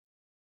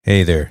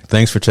Hey there.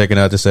 Thanks for checking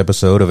out this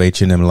episode of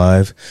H&M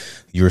Live.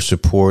 Your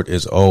support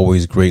is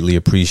always greatly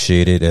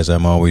appreciated, as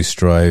I'm always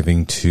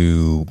striving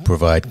to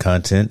provide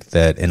content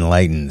that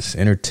enlightens,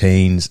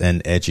 entertains,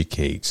 and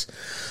educates.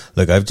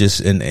 Look, I've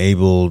just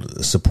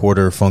enabled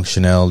supporter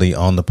functionality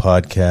on the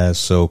podcast,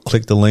 so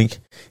click the link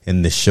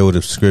in the show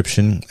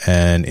description,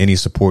 and any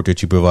support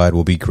that you provide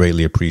will be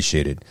greatly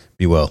appreciated.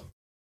 Be well.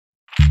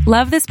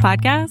 Love this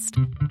podcast?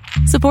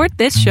 Support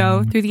this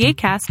show through the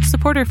Acast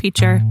supporter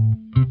feature.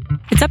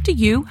 It's up to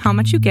you how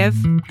much you give,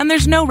 and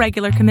there's no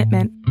regular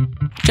commitment.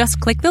 Just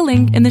click the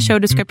link in the show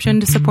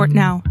description to support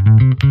now.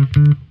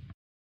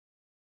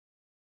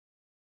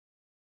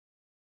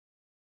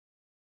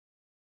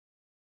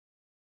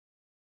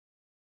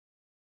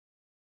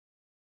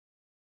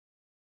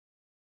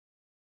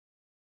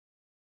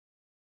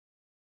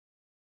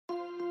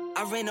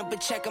 I ran up a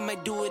check, I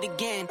might do it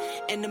again.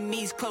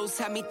 Enemies close,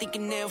 had me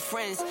thinking they're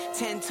friends.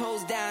 10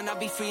 toes down, I'll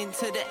be free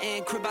until the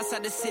end. Crib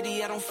outside the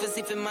city, I don't feel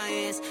safe in my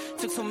hands.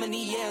 Took so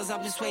many years,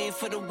 I'm just waiting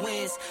for the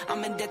wins.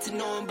 I'm in debt to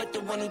no one but the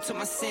one who took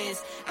my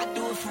sins. I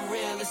do it for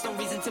real, there's no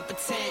reason to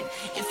pretend.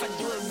 If I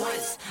do it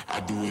once,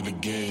 I do it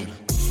again.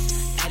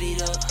 Add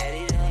it up,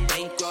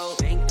 bankroll,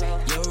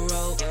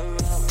 euro,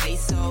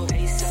 peso,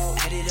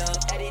 add it up.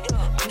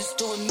 I'm just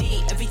doing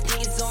me, everything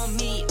is on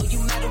me. Oh, you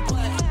matter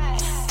what?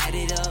 Add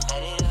it up.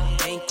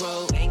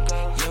 Bankroll,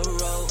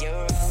 euro,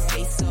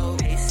 peso,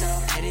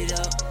 add it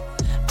up.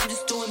 I'm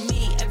just doing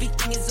me,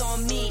 everything is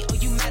on me. Oh,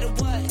 you matter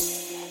what?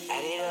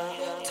 Add it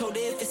up. Told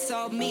her if it's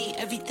all me,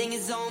 everything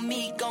is on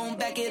me. Gon'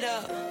 back it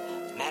up.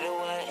 Matter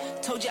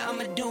what? Told you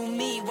I'ma do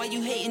me. Why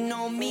you hating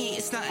on me?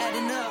 It's not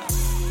adding up.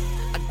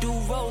 I do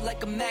roll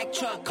like a Mack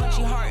truck.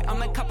 Country heart, I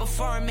might cop a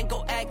farm and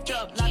go act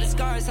up. Lot of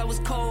scars, I was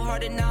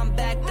cold-hearted, now I'm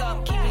back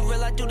up. Keep it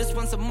real, I do this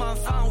once a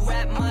month, I don't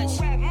rap much.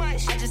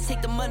 I just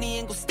take the money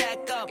and go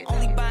stack up.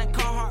 Only buying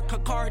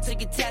car to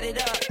get tatted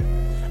up.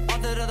 All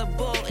that other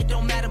bull, it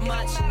don't matter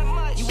much.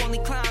 You only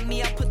climb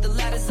me, I put the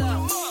ladders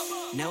up.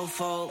 No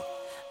fault,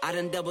 I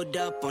done doubled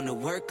up on the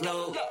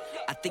workload.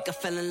 I think I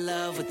fell in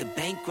love with the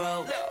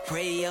bankroll.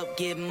 Pray up,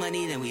 get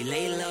money, then we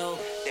lay low.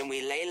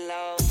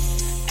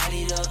 Add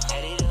it up,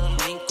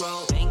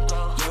 bankroll,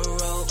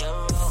 euro,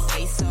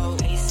 peso,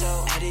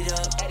 add it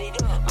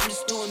up. I'm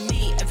just doing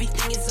me,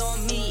 everything is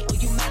on me. Oh,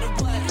 you matter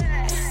what?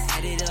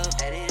 Add it up,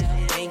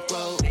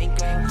 bankroll.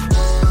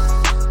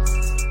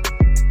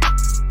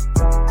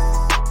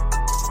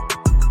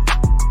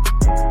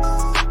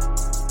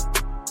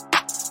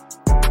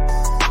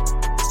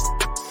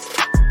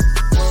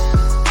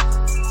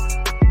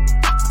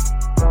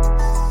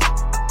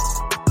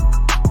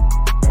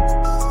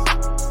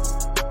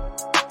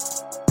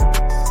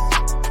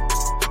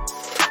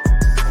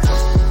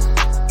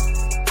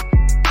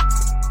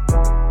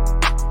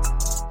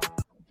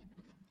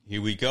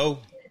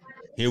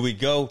 Here we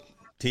go.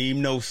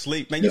 Team No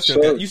Sleep. Man, you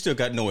still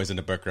got noise in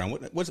the background.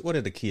 What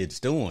are the kids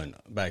doing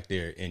back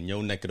there in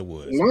your neck of the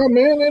woods? No,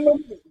 man, ain't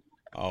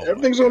no,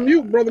 everything's on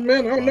mute, brother,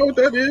 man. I don't know what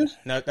that is.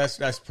 Now,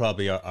 that's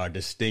probably our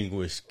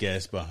distinguished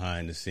guest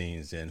behind the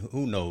scenes, and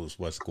who knows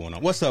what's going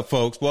on. What's up,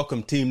 folks?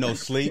 Welcome, Team No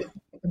Sleep,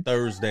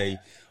 Thursday,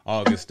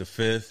 August the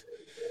 5th.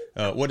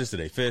 What is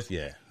today? 5th?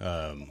 Yeah.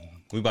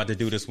 We about to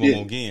do this one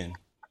again.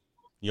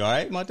 You all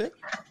right, Monte?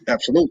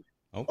 Absolutely.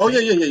 Okay. Oh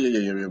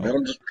yeah,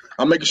 man.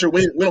 I'm making sure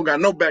we don't got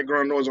no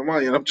background noise on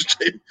my end. I'm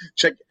just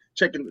checking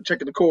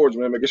the chords,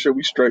 man, making sure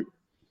we straight.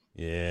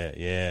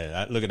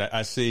 Yeah. Look at that.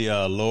 I see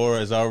Laura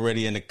is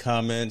already in the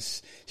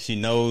comments. She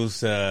knows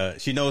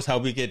how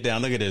we get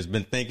down. Look at this.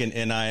 Been thinking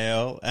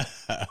NIL.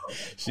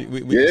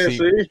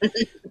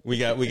 we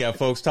got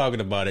folks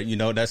talking about it. You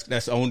know,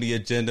 that's on the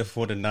agenda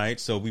for tonight.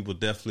 So we will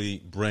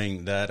definitely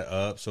bring that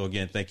up. So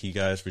again, thank you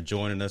guys for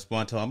joining us.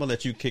 Montel, I'm gonna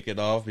let you kick it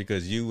off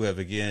because you have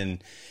again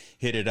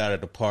hit it out of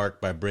the park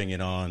by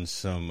bringing on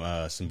some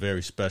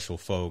very special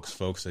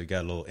folks that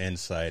got a little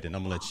insight, and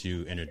I'm gonna let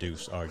you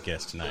introduce our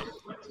guest tonight.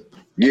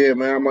 Yeah,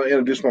 man, I'm gonna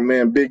introduce my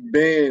man Big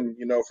Ben.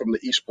 You know, from the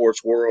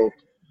eSports world,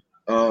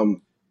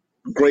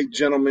 great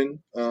gentleman.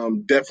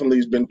 Definitely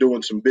has been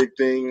doing some big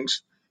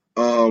things.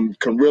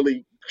 Can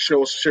really share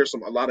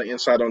a lot of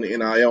insight on the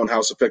NIL and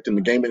how it's affecting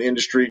the gaming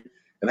industry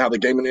and how the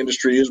gaming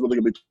industry is really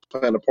gonna be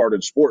playing a part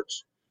in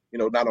sports. You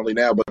know, not only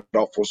now, but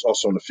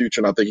also in the future.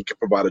 And I think he can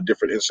provide a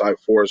different insight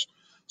for us.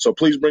 So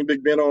please bring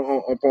Big Ben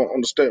on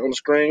the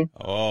screen.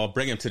 Oh,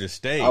 bring him to the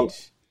stage.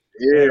 What's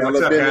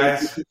up,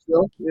 guys?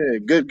 Yeah,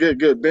 good.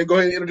 Ben, go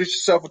ahead and introduce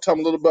yourself and tell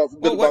me a little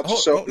about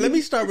yourself. Let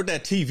me start with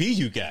that TV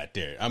you got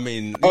there. I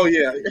mean,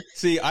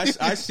 See, I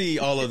see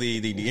all of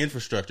the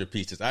infrastructure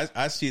pieces.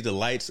 I see the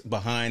lights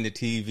behind the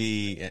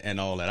TV and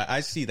all that. I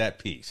see that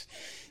piece.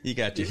 You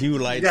got your hue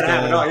lights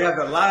going. You have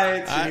the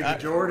lights, you have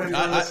the Jordan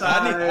on the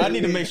side. I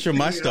need to make sure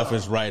my stuff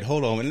is right.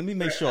 Hold on. Let me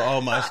make sure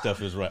all my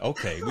stuff is right.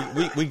 Okay,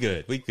 we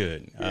good. We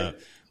good.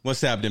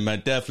 What's happening,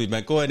 man? Definitely,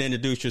 man. Go ahead and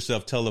introduce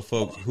yourself. Tell the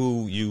folks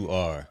who you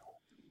are.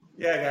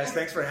 Yeah, guys,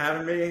 thanks for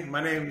having me.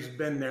 My name's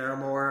Ben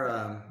Naramore.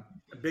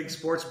 A big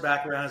sports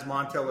background, as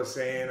Montel was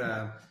saying.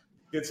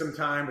 Did some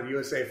time with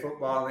USA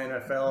Football and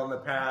NFL in the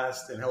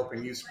past and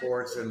helping youth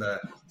sports in the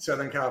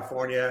Southern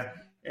California.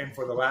 And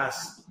for the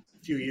last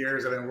few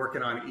years, I've been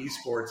working on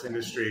eSports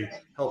industry,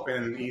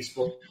 helping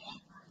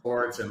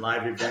eSports and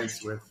live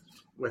events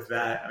with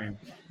that. I mean,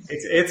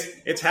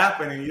 it's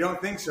happening. You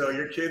don't think so?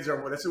 Your kids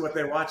are. This is what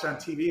they watch on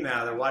TV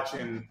now. They're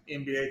watching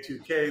NBA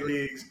 2K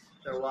leagues.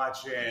 They're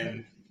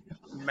watching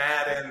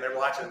Madden. They're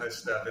watching this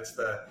stuff. It's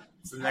the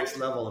next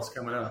level that's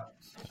coming up.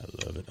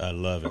 I love it. I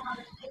love it.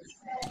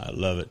 I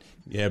love it.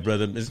 Yeah,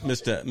 brother,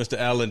 Mr.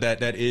 Allen,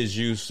 that is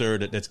you, sir.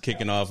 That's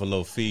kicking off a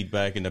little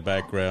feedback in the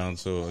background.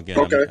 So again,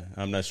 okay.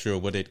 I'm not sure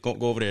what they go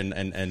over there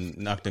and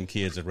knock them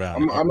kids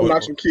around. I'm gonna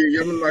knock some kids.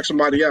 I'm gonna knock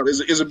somebody out.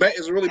 Is it bad?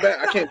 Is it really bad?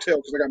 I can't tell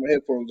because I got my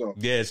headphones on.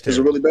 Yeah, it's terrible. Is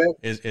it really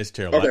bad? It's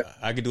terrible. Okay.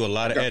 I could do a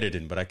lot of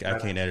editing, but I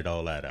can't edit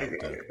all that out.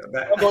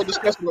 I'm gonna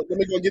discuss. Let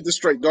me go get this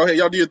straight. Go ahead,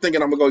 y'all do your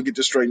thinking. I'm gonna go get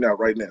this straightened out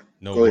right now.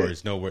 No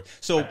worries.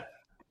 So.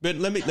 But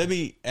let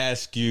me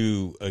ask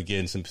you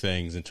again some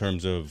things in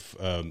terms of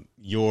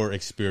your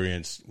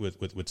experience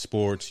with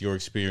sports, your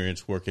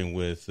experience working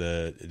with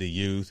the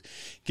youth.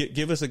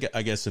 Give us,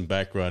 I guess, some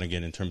background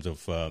again in terms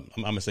of I'm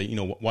gonna say,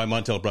 why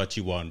Montel brought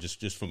you on,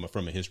 just from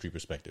a history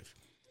perspective.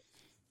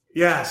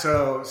 Yeah,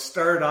 so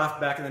started off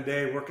back in the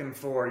day working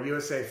for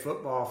USA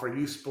Football for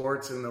youth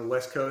sports in the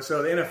West Coast.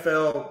 So the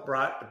NFL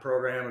brought the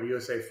program of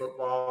USA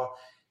Football.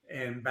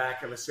 And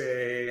back, let's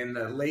say, in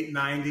the late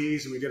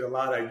 90s, we did a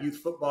lot of youth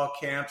football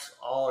camps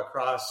all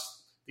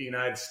across the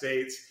United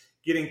States,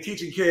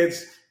 teaching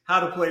kids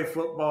how to play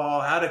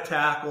football, how to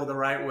tackle the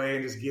right way,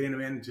 and just getting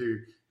them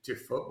into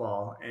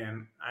football.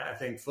 And I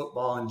think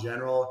football in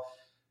general,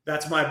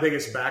 that's my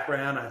biggest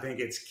background. I think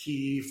it's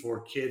key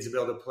for kids to be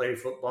able to play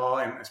football,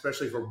 and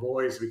especially for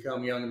boys to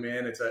become young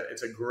men. It's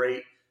a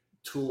great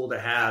tool to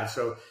have.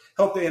 So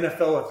helped the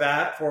NFL with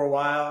that for a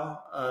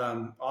while.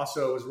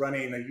 Also was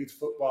running a youth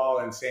football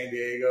in San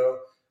Diego,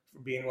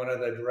 being one of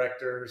the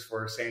directors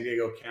for San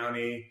Diego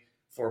County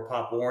for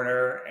Pop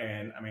Warner.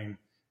 And I mean,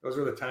 those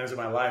were the times of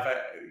my life.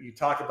 You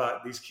talk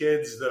about these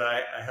kids that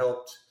I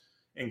helped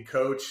and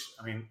coach.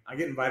 I mean, I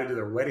get invited to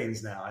their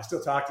weddings now. I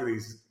still talk to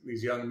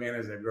these young men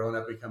as they've grown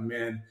up, become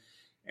men.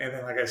 And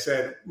then, like I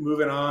said,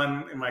 moving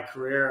on in my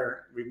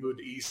career, we moved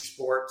to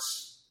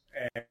eSports,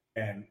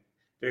 and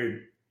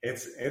dude,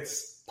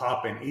 it's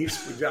popping.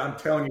 I'm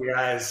telling you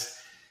guys,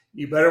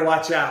 you better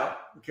watch out,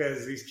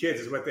 because these kids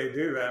is what they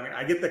do. I mean,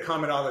 I get the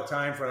comment all the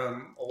time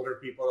from older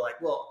people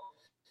like, well,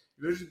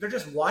 they're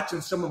just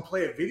watching someone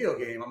play a video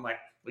game. I'm like,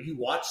 well, you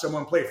watch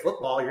someone play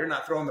football, you're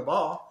not throwing the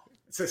ball.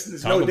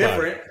 It's no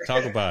different.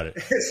 Talk about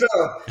it. So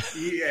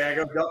yeah, I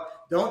go,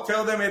 don't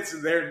tell them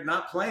they're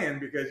not playing,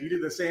 because you do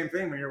the same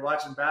thing when you're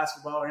watching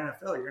basketball or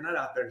NFL. You're not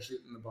out there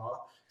shooting the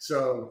ball.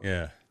 So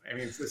yeah. I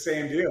mean, it's the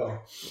same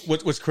deal.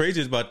 What's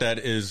crazy about that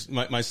is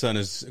my son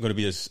is going to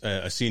be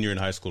a senior in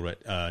high school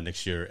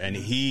next year, and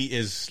he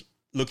is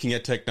looking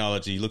at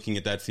technology, looking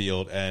at that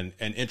field, and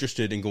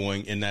interested in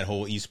going in that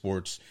whole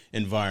esports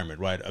environment,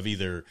 right? Of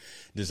either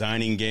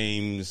designing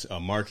games,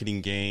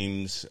 marketing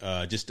games,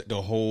 just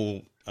the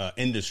whole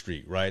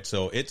industry, right?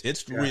 So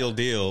it's the real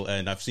deal,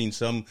 and I've seen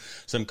some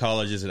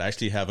colleges that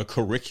actually have a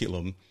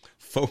curriculum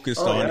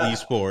focused on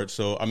esports.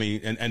 So I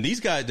mean, and these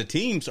guys, the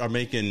teams are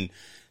making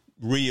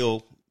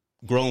real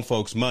grown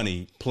folks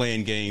money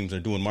playing games or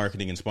doing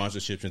marketing and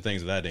sponsorships and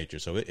things of that nature.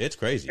 So it's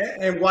crazy.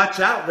 And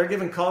watch out. They're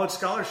giving college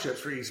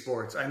scholarships for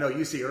esports. I know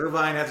UC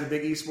Irvine has a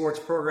big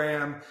esports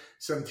program.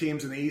 Some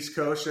teams in the East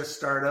Coast just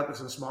started up in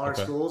some smaller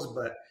schools,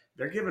 but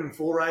they're giving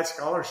full ride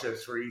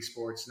scholarships for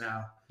esports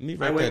now.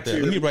 Let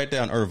me write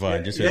down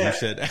Irvine, just as you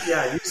said.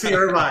 Yeah, UC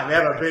Irvine. They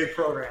have a big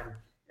program.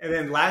 And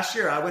then last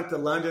year, I went to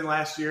London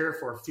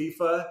for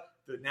FIFA,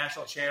 the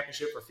national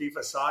championship for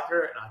FIFA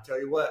soccer. And I'll tell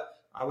you what,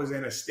 I was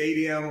in a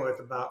stadium with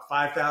about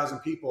 5,000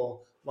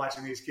 people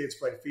watching these kids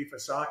play FIFA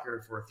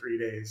soccer for 3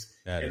 days.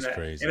 That is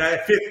crazy. And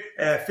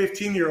a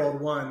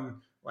 15-year-old won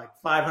like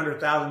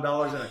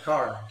 $500,000 in a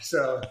car.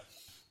 So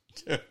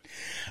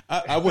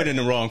I went in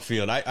the wrong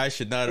field. I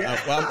should not.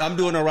 I'm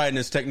doing all right in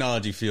this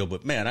technology field,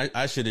 but man,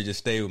 I should have just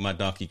stayed with my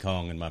Donkey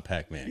Kong and my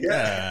Pac-Man.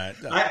 Yeah.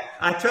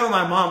 I tell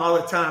my mom all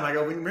the time, I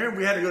go, remember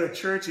we had to go to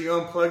church and you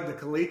unplugged the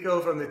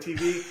Coleco from the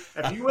TV?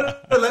 If you would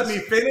have let me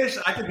finish,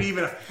 I could be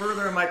even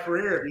further in my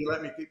career if you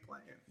let me keep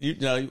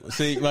playing.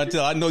 See,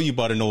 Montel, I know you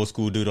bought an old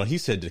school dude on. He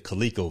said the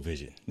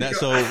ColecoVision.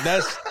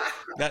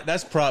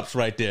 That's props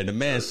right there. The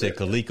man said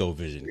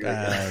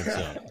ColecoVision.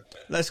 So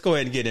let's go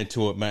ahead and get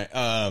into it,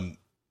 man.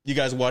 You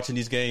guys watching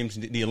these games?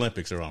 The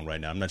Olympics are on right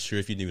now. I'm not sure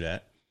if you knew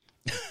that,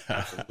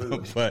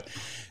 but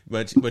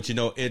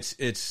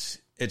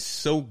it's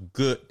so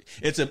good.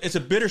 It's a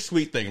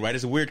bittersweet thing, right?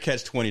 It's a weird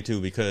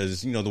catch-22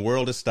 because the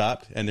world has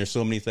stopped and there's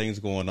so many things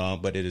going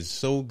on, but it is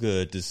so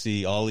good to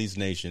see all these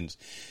nations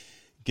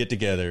get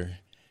together,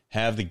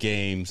 have the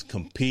games,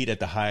 compete at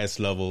the highest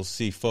levels,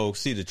 see folks,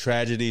 see the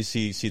tragedy,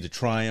 see the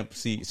triumph,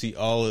 see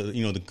all of,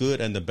 the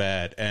good and the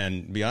bad.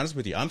 And to be honest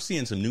with you, I'm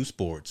seeing some new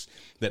sports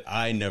that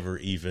I never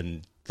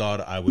even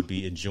thought I would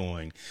be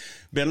enjoying.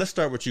 Ben, let's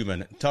start with you,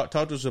 man. Talk to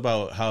us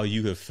about how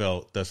you have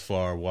felt thus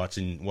far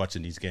watching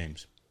these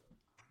games.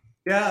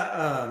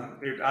 Yeah,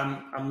 dude,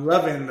 I'm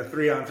loving the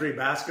 3-on-3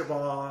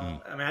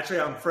 basketball.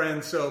 I'm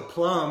friends. So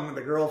Plum,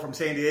 the girl from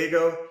San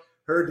Diego,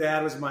 her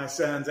dad was my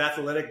son's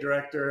athletic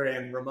director,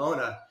 and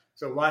Ramona.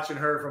 So watching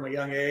her from a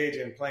young age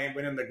and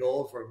winning the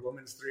gold for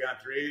women's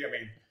 3-on-3. I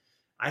mean,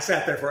 I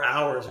sat there for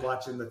hours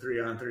watching the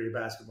 3-on-3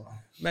 basketball.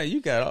 Man,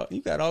 you got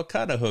all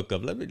kind of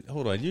hookup. Let me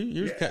hold on.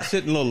 You're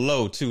sitting a little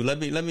low too. Let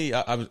me.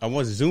 I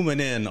was zooming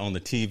in on the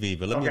TV,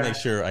 but let me make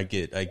sure I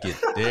get.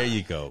 There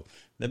you go.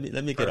 Let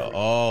me get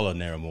all of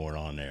Naramore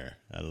on there.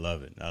 I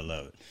love it.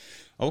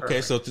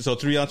 Okay, so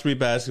 3-on-3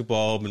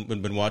 basketball.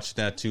 Been watching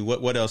that too.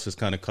 What else has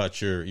kind of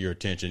caught your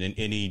attention? In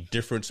any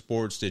different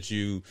sports that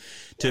you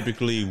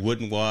typically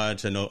wouldn't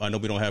watch? I know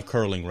we don't have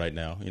curling right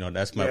now. You know,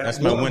 that's my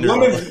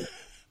winter.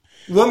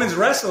 Women's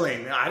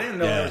wrestling. I didn't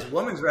know there was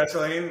women's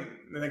wrestling.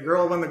 And the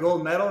girl won the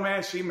gold medal,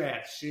 man.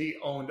 She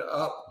owned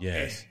up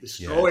and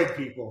destroyed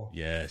people.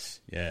 Yes.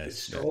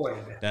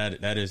 Destroyed.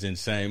 That is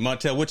insane.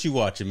 Montel, what you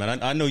watching,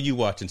 man? I know you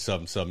watching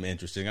something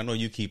interesting. I know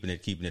you keeping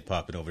it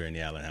popping over in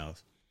the Allen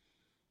house.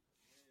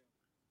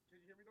 Can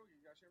you hear me though? You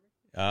guys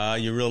hear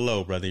me? You're real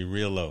low, brother. You're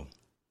real low.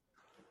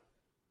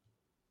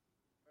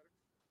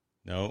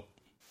 No.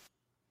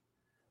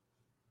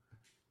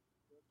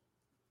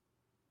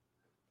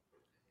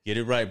 Get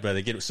it right,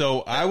 brother.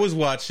 So I was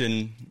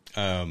watching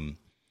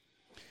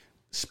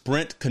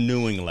sprint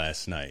canoeing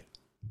last night.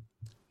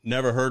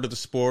 Never heard of the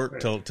sport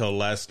till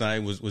last night.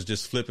 Was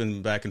just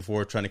flipping back and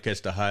forth trying to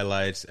catch the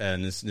highlights.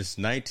 And this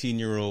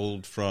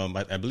 19-year-old from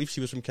I believe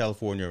she was from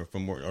California,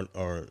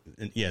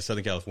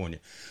 Southern California,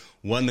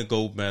 won the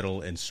gold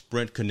medal in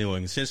sprint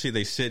canoeing. Essentially,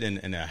 they sit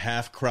in a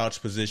half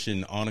crouch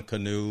position on a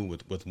canoe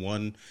with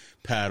one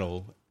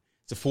paddle.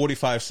 It's a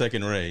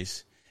 45-second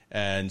race,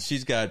 and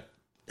she's got.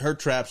 Her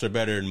traps are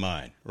better than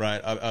mine, right?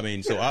 I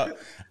mean, so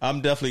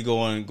I'm definitely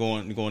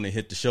going to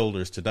hit the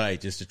shoulders tonight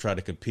just to try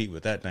to compete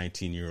with that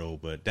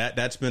 19-year-old. But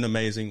that's been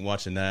amazing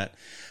watching that.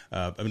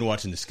 I've been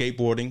watching the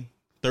skateboarding.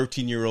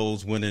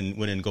 13-year-olds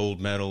winning gold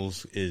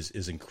medals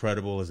is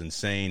incredible, is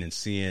insane, and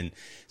seeing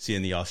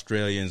the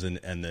Australians and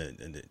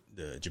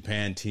the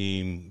Japan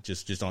team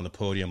just on the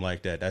podium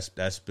like that.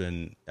 That's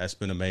been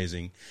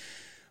amazing.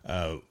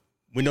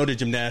 We know the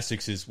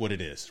gymnastics is what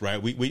it is,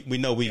 right? We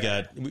know we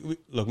know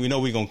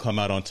we're going to come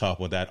out on top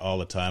with that all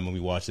the time when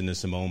we watching the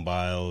Simone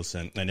Biles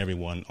and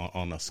everyone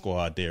on the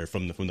squad there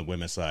from the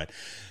women's side.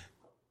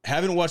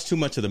 Haven't watched too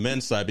much of the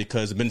men's side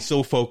because I've been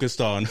so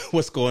focused on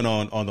what's going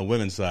on the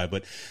women's side.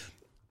 But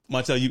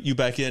Montel, you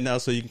back in now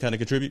so you can kind of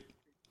contribute?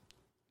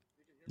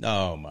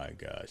 Oh my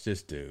gosh,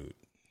 this dude.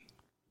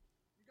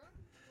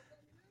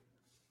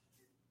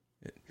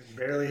 I can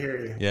barely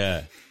hear you.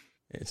 Yeah.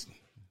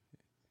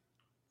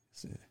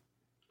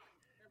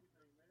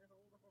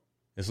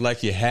 It's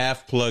like you're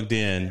half plugged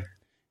in.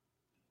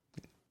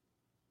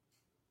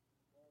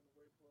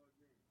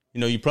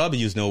 You know, you probably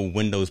use no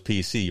Windows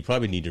PC. You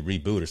probably need to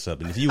reboot or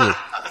something. If you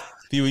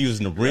were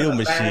using a real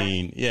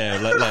machine,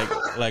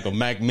 like a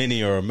Mac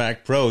Mini or a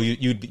Mac Pro,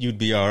 you'd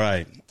be all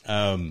right.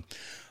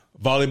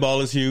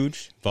 Volleyball is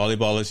huge.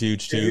 Volleyball is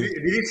huge too.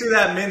 Did you see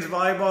that men's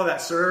volleyball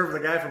that serve the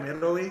guy from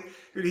Italy?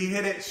 Dude, he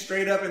hit it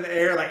straight up in the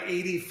air, like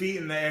 80 feet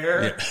in the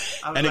air.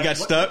 Yeah. And it got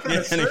stuck.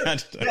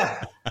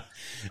 Yeah.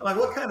 I'm like,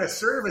 what kind of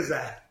serve is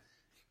that?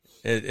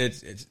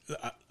 It's.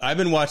 I've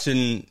been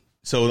watching.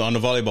 So on the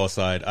volleyball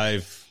side,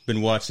 I've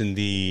been watching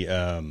the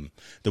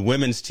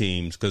women's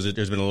teams because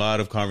there's been a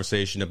lot of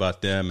conversation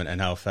about them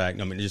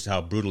and just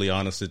how brutally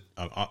honest,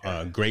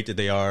 great that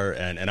they are,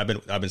 and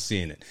I've been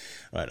seeing it.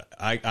 Right.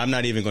 I'm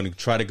not even going to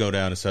try to go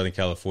down to Southern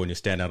California,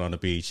 stand out on the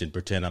beach, and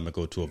pretend I'm going to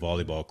go to a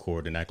volleyball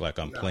court and act like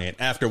I'm playing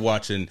after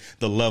watching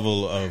the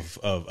level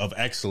of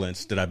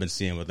excellence that I've been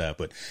seeing with that.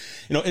 But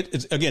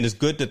it's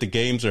good that the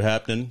games are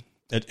happening.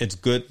 It's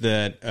good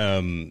that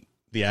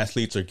the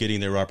athletes are getting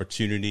their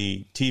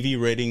opportunity.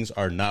 TV ratings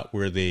are not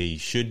where they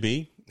should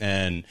be.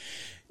 And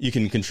you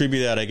can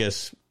contribute that, I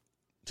guess,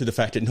 to the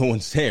fact that no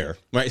one's there,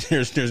 right?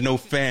 There's no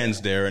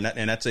fans there. And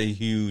that's a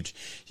huge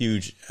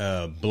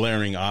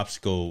blaring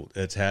obstacle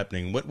that's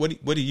happening. What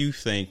do you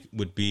think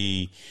would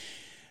be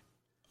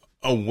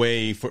a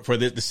way for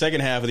the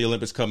second half of the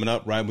Olympics coming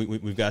up, right?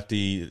 We've got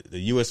the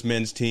U.S.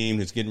 men's team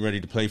that's getting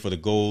ready to play for the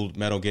gold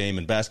medal game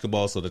in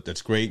basketball. So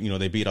that's great.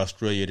 They beat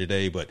Australia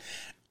today, but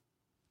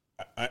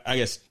I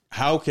guess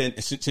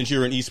since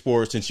you're in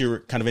eSports, since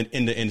you're kind of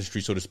in the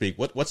industry, so to speak,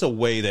 what's a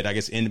way that I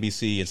guess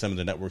NBC and some of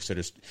the networks that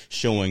are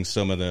showing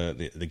some of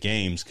the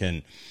games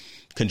can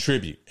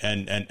contribute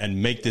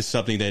and make this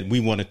something that we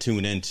want to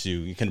tune into?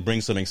 You can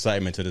bring some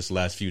excitement to this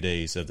last few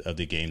days of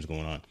the games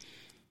going on.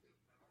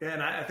 Yeah,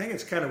 and I think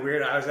it's kind of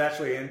weird. I was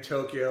actually in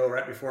Tokyo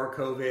right before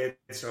COVID,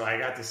 so I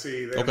got to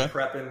see them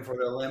prepping for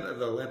the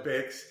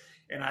Olympics,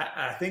 and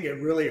I think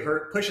it really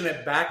hurt. Pushing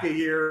it back a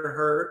year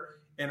hurt.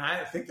 And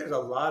I think there's a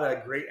lot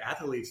of great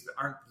athletes that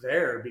aren't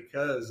there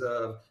because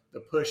of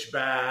the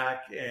pushback.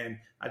 And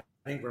I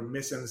think we're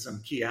missing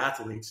some key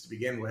athletes to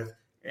begin with.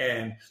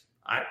 And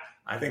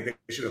I think they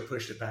should have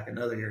pushed it back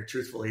another year,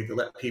 truthfully, to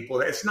let people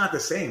 – it's not the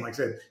same. Like I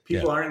said,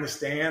 people aren't in the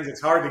stands.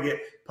 It's hard to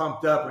get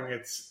pumped up when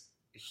it's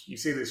you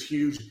see this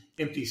huge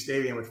empty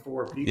stadium with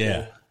 4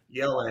 people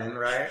yelling,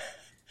 right?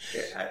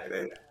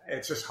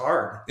 It's just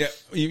hard. Yeah,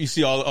 you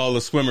see all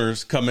the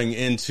swimmers coming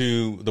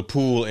into the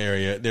pool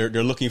area. They're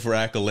looking for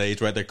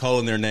accolades, right? They're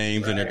calling their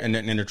names, right. and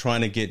they're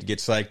trying to get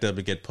psyched up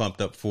and get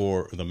pumped up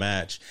for the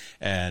match,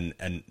 and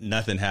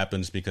nothing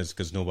happens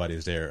because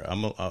nobody's there.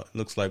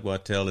 Looks like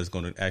Wattel is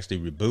going to actually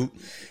reboot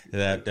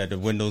that the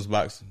Windows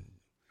box.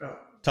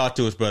 Talk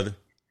to us, brother.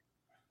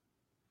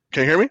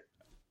 Can you hear me?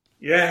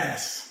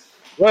 Yes.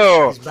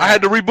 Well, I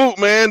had to reboot,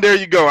 man. There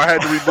you go. I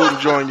had to reboot and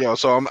join y'all,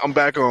 so I'm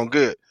back on.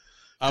 Good.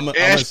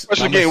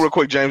 Special game real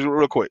quick, James,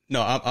 real quick.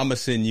 No, I'm gonna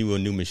send you a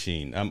new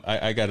machine.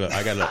 I got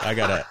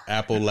a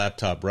Apple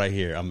laptop right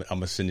here. I'm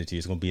gonna send it to you.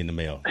 It's gonna be in the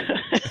mail.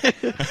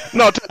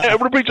 No,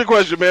 repeat your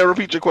question, man.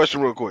 Repeat your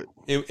question real quick.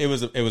 It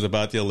was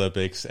about the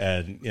Olympics,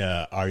 and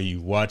are you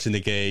watching the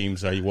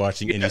games? Are you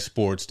watching any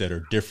sports that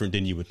are different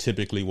than you would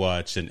typically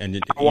watch? And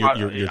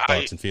your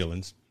thoughts and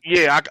feelings.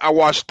 Yeah, I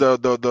watched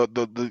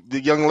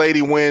the young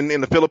lady win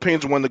in the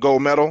Philippines, win the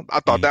gold medal.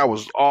 I thought that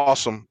was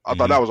awesome. I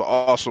thought that was an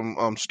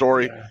awesome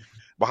story. Yeah.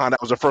 Behind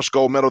that was the first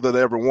gold medal that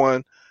they ever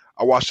won.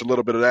 I watched a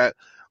little bit of that.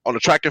 On the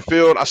track and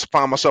field, I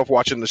found myself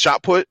watching the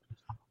shot put,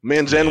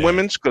 men's and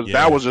women's, because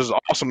that was just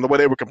awesome, the way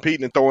they were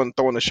competing and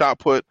throwing the shot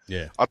put.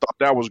 Yeah. I thought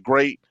that was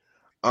great.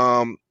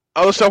 Other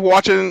stuff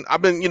watching,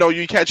 I've been,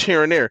 you catch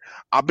here and there.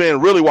 I've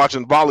been really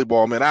watching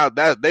volleyball,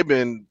 man. They've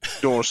been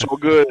doing so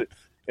good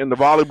in the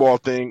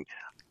volleyball thing.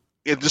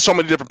 It's just so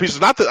many different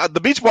pieces. Not the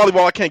beach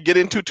volleyball I can't get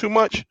into too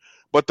much.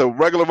 But the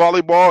regular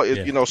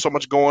volleyball, so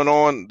much going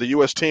on. The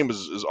U.S. team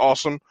is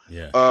awesome,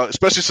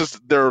 especially since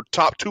their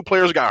top 2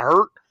 players got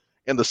hurt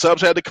and the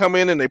subs had to come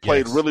in and they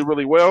played really,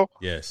 really well.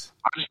 Yes.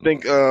 I just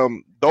think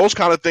those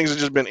kind of things have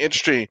just been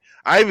interesting.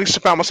 I even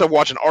found myself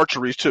watching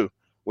archery too,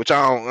 which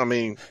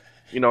the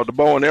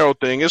bow and arrow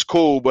thing is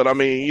cool, but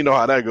you know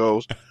how that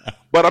goes.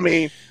 But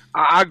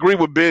I agree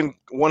with Ben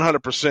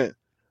 100%.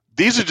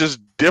 These are just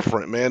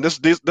different, man. This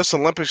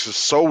Olympics is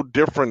so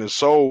different and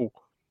so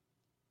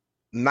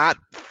not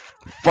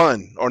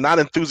fun or not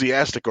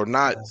enthusiastic or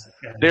not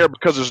there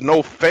because there's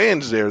no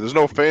fans there. There's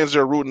no fans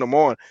there rooting them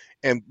on.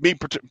 And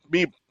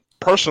me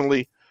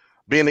personally,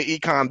 being an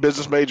econ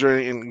business major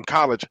in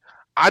college,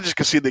 I just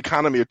can see the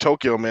economy of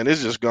Tokyo, man.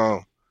 It's just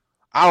gone.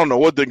 I don't know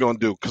what they're going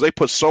to do because they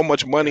put so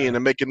much money into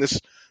making this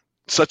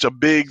such a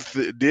big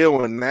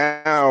deal, and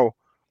now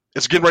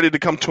it's getting ready to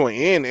come to an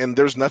end, and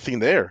there's nothing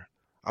there.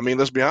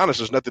 Let's be honest,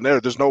 there's nothing there.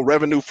 There's no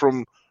revenue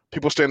from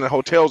people staying in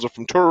hotels or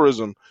from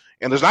tourism,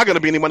 and there's not going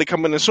to be any money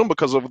coming in soon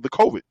because of the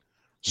COVID.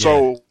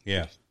 So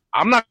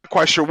I'm not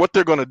quite sure what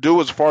they're going to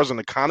do as far as an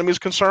economy is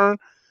concerned,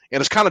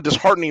 and it's kind of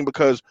disheartening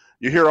because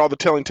you hear all the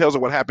telling tales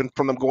of what happened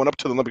from them going up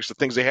to the Olympics, the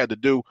things they had to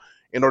do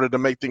in order to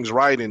make things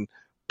right, and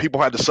people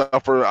had to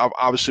suffer,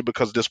 obviously,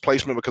 because of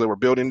displacement, because they were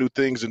building new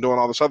things and doing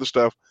all this other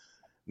stuff.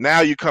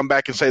 Now you come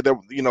back and say that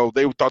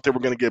they thought they were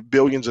going to get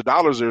billions of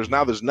dollars.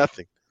 Now there's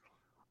nothing.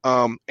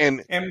 And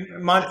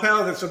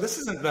Montel, so this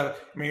isn't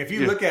if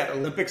you look at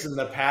Olympics in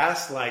the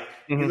past, like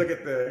you look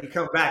at you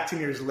come back 10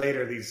 years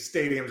later, these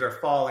stadiums are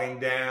falling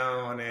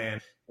down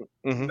and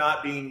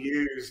not being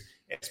used,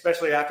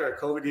 especially after a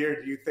COVID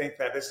year. Do you think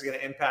that this is going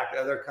to impact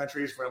other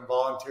countries from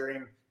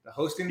volunteering to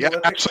hosting the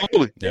Olympics?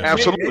 Absolutely.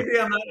 Absolutely. Maybe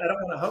I don't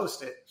want to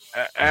host it.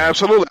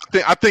 Absolutely.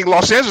 I think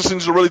Los Angeles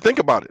needs to really think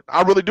about it.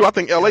 I really do. I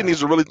think LA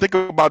needs to really think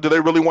about, do they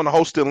really want to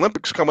host the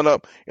Olympics coming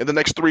up in the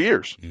next 3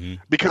 years?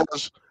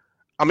 Because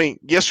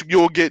yes,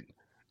 you'll get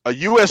a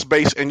U.S.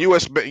 base, and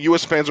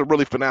U.S. fans are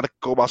really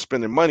fanatical about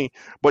spending money,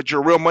 but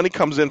your real money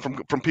comes in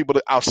from people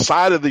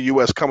outside of the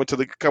U.S. coming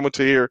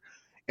to here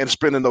and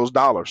spending those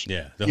dollars.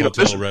 Yeah, the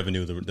hotel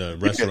revenue, the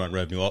restaurant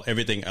revenue,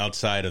 everything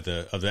outside of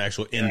the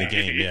actual in the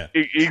game. Yeah,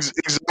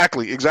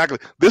 exactly.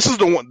 This is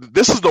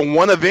the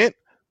one event,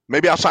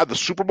 maybe outside the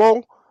Super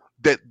Bowl,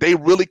 that they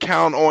really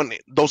count on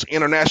those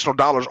international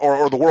dollars,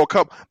 or the World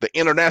Cup, the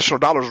international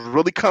dollars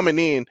really coming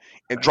in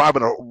and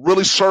driving a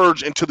really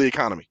surge into the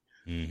economy.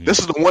 This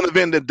is the one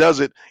event that does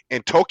it,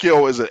 and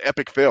Tokyo is an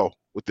epic fail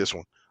with this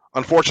one,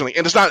 unfortunately.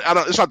 And it's not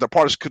the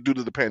part could due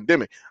to the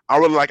pandemic. I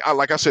really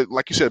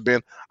like you said,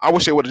 Ben, I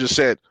wish they would have just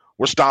said,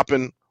 we're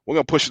stopping, we're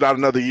going to push it out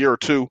another year or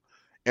two,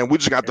 and we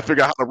just got to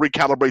figure out how to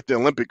recalibrate the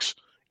Olympics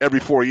every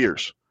 4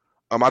 years.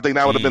 I think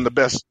that would have been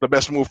the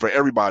best move for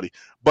everybody.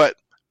 But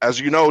as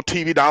you know,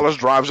 TV dollars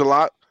drives a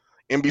lot.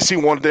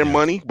 NBC wanted their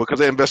money because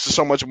they invested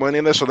so much money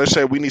in this, so they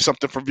said we need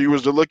something for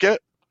viewers to look at.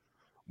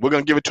 We're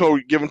gonna give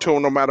them to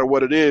them no matter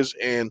what it is,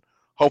 and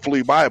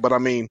hopefully buy it. But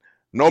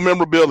no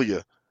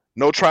memorabilia,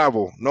 no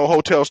travel, no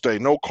hotel stay,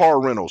 no car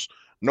rentals,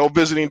 no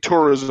visiting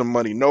tourism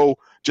money, no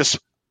just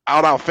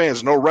out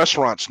fans, no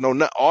restaurants,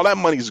 all that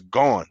money's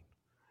gone,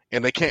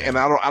 and they can't. And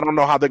I don't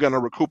know how they're gonna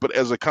recoup it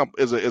as a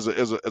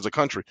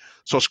country.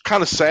 So it's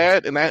kind of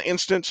sad in that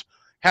instance.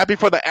 Happy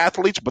for the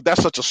athletes, but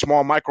that's such a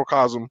small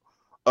microcosm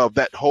of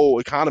that whole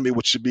economy,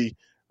 which should be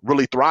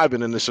really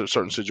thriving in this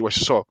certain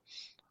situation. So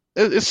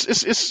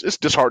it's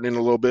disheartening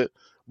a little bit.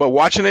 But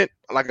watching it,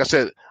 like I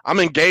said, I'm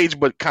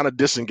engaged but kind of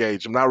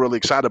disengaged. I'm not really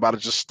excited about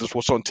it. Just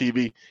what's on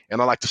TV, and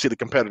I like to see the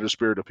competitive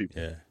spirit of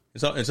people. Yeah.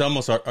 It's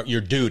almost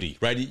your duty,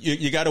 right?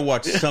 You got to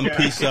watch some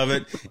piece of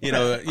it. You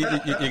know,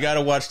 you got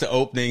to watch the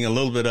opening, a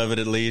little bit of it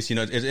at least. You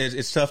know,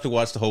 it's tough to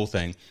watch the whole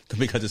thing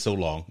because it's so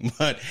long.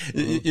 But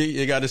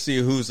you got to see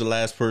who's the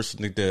last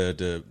person,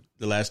 the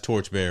last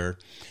torchbearer.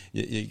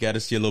 You got to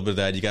see a little bit of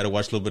that. You got to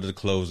watch a little bit of the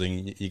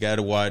closing. You got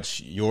to watch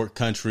your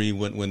country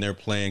when they're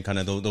playing kind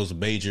of those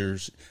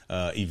majors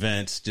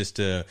events, just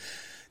to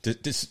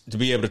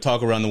be able to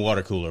talk around the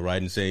water cooler,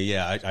 right, and say,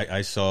 yeah,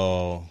 I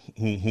saw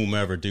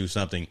whomever do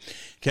something.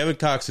 Kevin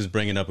Cox is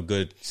bringing up a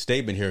good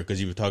statement here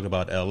because you were talking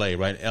about L.A.,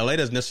 right? L.A.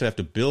 doesn't necessarily have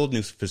to build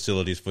new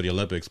facilities for the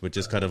Olympics, but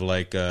just kind of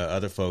like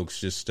other folks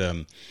just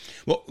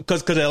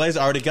because L.A.'s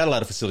already got a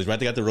lot of facilities, right?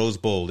 They got the Rose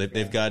Bowl.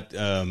 They've got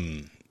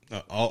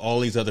all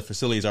these other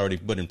facilities already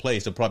put in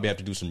place. They'll probably have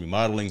to do some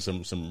remodeling,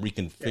 some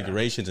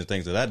reconfigurations and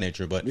things of that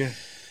nature, but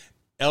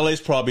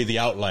LA's probably the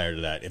outlier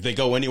to that. If they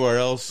go anywhere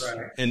else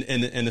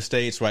in the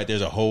States, right,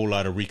 there's a whole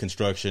lot of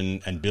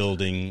reconstruction and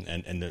building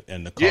and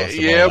the cost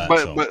of all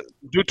that. But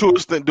due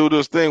to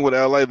this thing with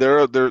LA,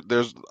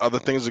 there's other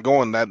things that go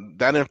on.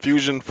 That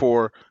infusion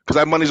because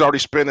that money's already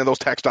spent and those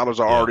tax dollars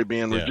are already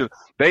being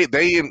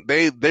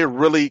they're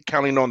really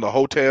counting on the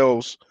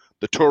hotels,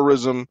 the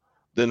tourism,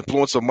 the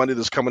influence of money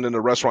that's coming in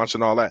the restaurants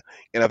and all that.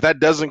 And if that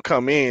doesn't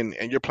come in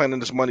and you're planning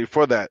this money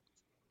for that,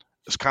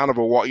 it's kind of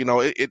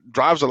it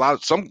drives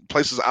some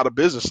places out of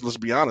business. Let's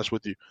be honest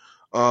with you.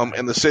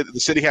 And the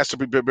city has to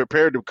be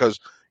prepared because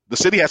the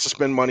city has to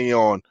spend money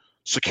on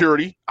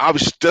security,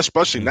 obviously,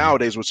 especially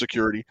nowadays with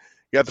security.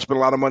 You have to spend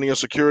a lot of money on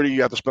security.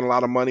 You have to spend a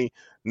lot of money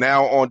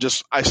now on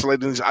just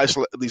isolating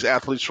these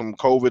athletes from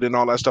COVID and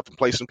all that stuff and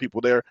placing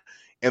people there.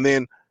 And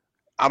then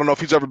I don't know if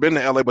he's ever been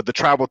to LA, but the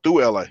travel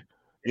through LA.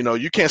 You know,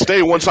 you can't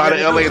stay on one side of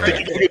LA and think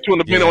you can get to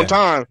an event on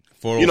time.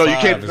 405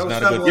 you can't. Is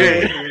not a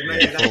good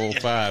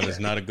 405 is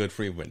not a good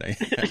freeway.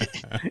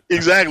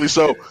 Exactly.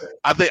 So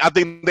I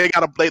think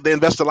they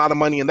invest a lot of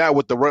money in that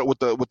with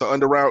the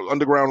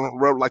underground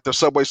rail, like their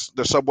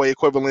subway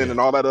equivalent and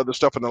all that other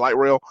stuff in the light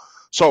rail.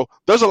 So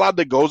there's a lot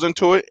that goes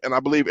into it, and I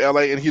believe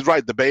LA, and he's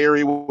right, the Bay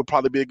Area would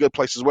probably be a good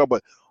place as well.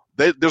 But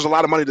there's a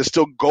lot of money that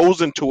still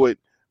goes into it.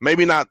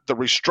 Maybe not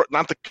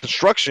the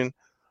construction,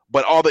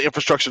 but all the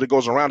infrastructure that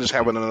goes around just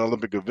having an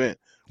Olympic event,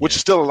 which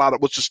is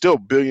still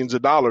billions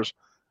of dollars.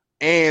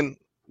 And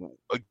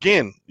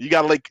again, you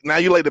got to now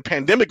you lay the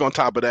pandemic on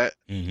top of that.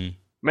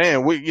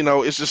 Man,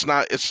 it's just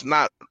it's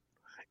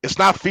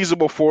not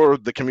feasible for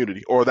the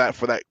community or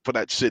for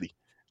that city.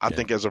 I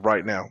think as of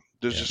right now,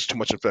 there's just too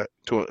much effect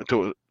too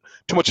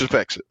much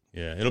affects it.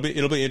 Yeah, it'll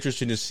be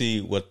interesting to see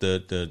what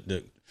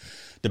the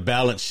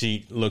balance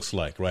sheet looks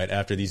like, right,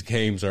 after these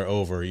games are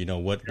over. You know,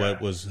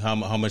 what was how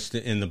much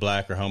in the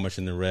black or how much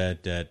in the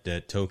red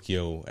that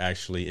Tokyo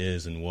actually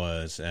is and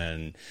was,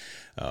 and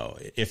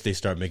if they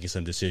start making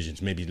some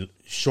decisions, maybe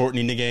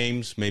shortening the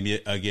games, maybe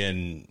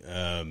again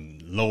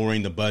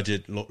lowering the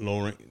budget,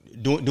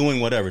 doing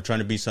whatever, trying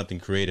to be something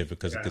creative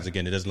because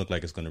again, it doesn't look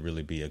like it's going to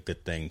really be a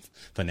good thing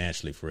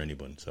financially for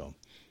anyone. So.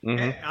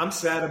 I'm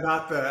sad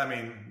about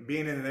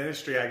being in the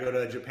industry. I go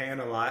to Japan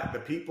a lot. The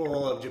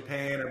people of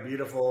Japan are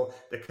beautiful.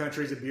 The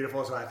countries are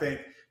beautiful. So I think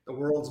the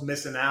world's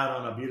missing out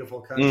on a beautiful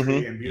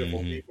country and beautiful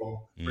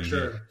people for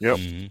sure. Yep.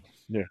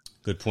 Yeah.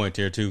 Good point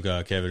there too,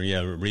 Kevin.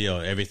 Yeah, Rio.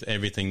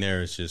 Everything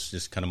there is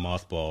just kind of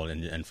mothballed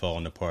and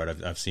falling apart.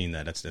 I've seen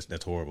that.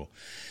 That's horrible.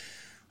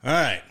 All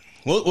right.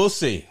 We'll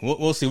see.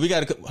 We'll see. We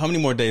got how many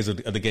more days of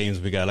the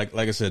games we got? Like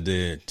I said,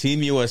 the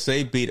Team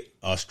USA beat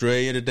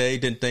Australia today.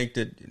 Didn't think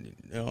that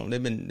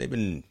they've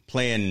been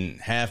playing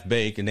half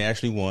baked and they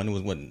actually won. It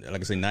was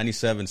like I say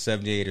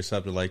 97-78 or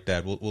something like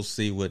that. We'll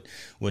see what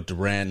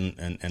Durant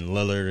and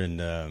Lillard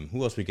and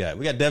who else we got?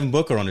 We got Devin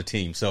Booker on the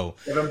team. So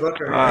Devin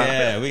Booker.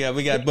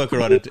 We got Booker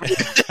on it.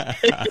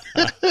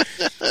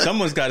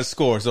 Someone's got to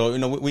score. So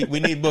we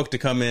need Book to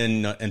come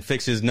in and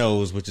fix his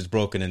nose, which is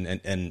broken,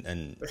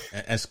 and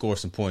score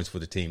some points for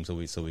the team so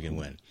we can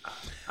win.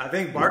 I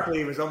think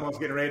Barkley was almost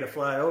getting ready to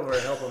fly over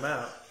and help him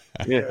out.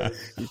 Yeah.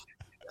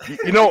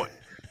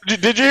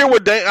 Did you hear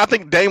what I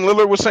think Dame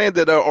Lillard was saying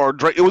that, or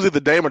it was either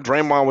Dame or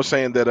Draymond was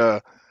saying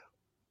that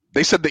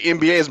they said the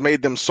NBA has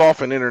made them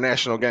soft in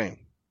international game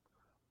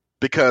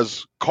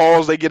because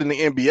calls they get in the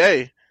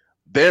NBA,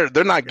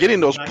 they're not getting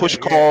those push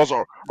calls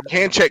or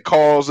hand check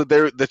calls that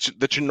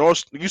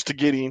you used to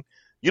getting.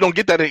 You don't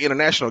get that in an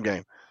international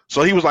game.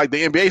 So he was like,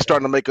 the NBA is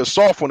starting to make us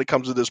soft when it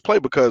comes to this play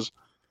because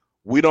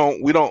we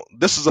don't.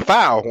 This is a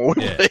foul when we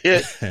play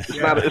it. It's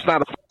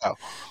not a foul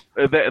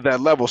at that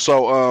level.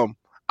 So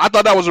I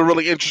thought that was a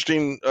really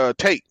interesting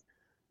take,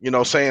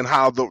 saying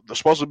how the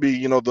supposed to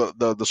be,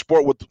 the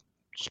sport with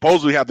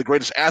supposedly have the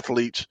greatest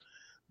athletes,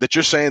 that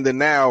you're saying that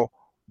now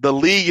the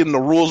league and the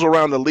rules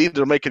around the league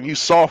are making you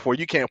soft where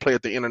you can't play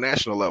at the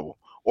international level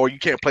or you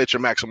can't play at your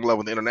maximum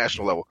level at the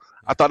international level.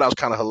 I thought that was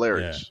kind of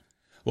hilarious. Yeah.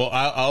 Well,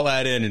 I'll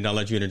add in, and I'll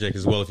let you interject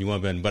as well if you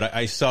want, Ben, but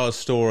I saw a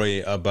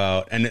story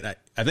about, and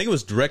I think it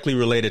was directly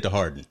related to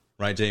Harden,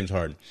 right, James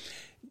Harden.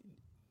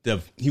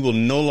 he will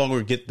no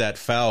longer get that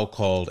foul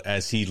called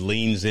as he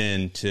leans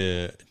in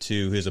to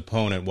his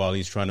opponent while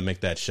he's trying to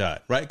make that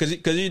shot, right? Because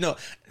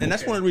and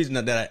that's one of the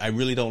reasons that I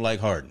really don't like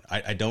Harden.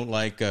 I don't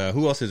like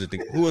who else is it?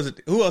 Who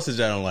else is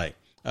that I don't like?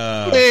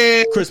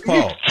 Chris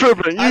Paul.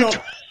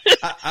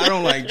 I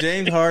don't like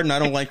James Harden. I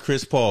don't like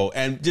Chris Paul,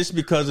 and just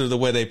because of the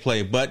way they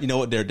play. But you know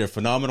what? They're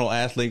phenomenal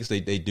athletes. They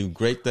do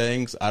great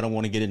things. I don't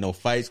want to get in no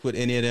fights with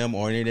any of them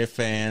or any of their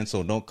fans,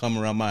 so don't come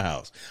around my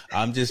house.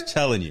 I'm just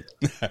telling you,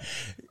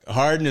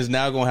 Harden is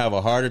now going to have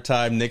a harder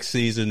time next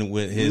season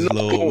with his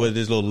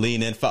little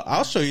lean in.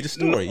 I'll show you the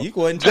story. You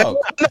go ahead and talk.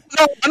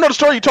 No, I know the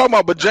story you're talking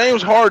about, but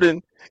James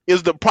Harden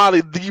is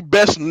probably the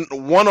best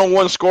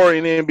one-on-one scorer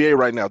in the NBA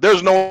right now.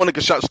 There's no one that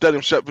can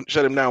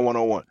shut him down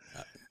one-on-one.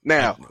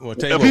 Now,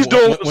 if he's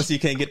doing once he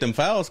can't get them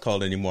fouls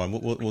called anymore,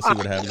 we'll see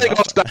what happens.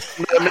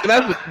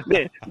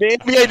 The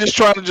NBA just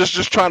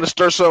trying to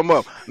stir something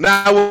up.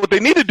 Now, what they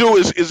need to do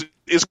is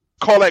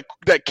call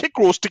that kick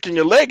rule sticking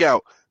your leg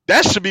out.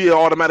 That should be an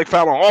automatic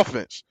foul on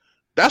offense.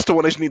 That's the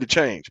one they need to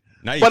change.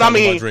 Now you're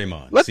talking about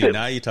Draymond.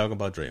 Now you're talking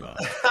about Draymond.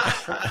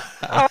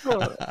 I'm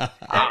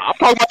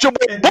talking about your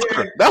boy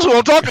Booker. That's what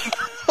I'm talking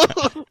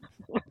about.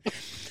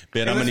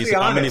 Ben, I'm gonna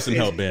need some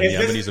help, Ben.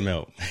 I'm gonna need some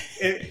help.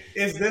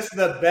 Is this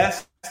the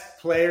best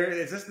player?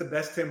 Is this the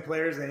best 10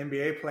 players in the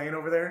NBA playing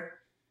over there?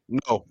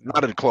 No,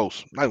 not even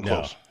close. Not even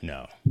close.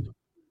 No.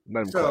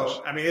 Not even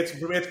close. I mean,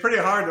 it's pretty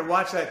hard to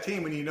watch that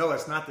team when you know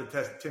it's not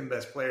the 10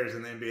 best players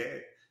in the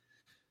NBA.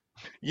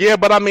 Yeah,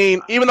 but I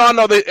mean, even though I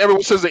know that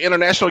everyone says the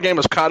international game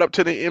is caught up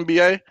to the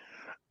NBA,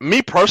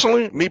 me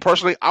personally,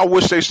 I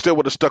wish they still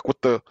would have stuck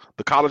with the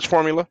college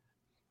formula.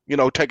 You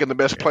know, taking the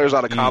best players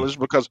out of college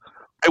because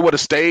they would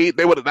have stayed.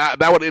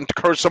 That would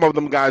encourage some of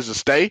them guys to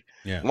stay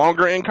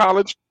longer in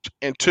college.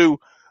 And two,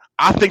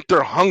 I think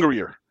they're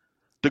hungrier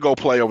to go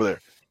play over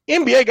there.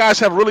 NBA guys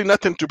have really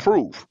nothing to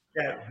prove.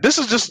 Yeah. This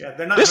is just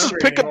this is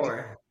pickup.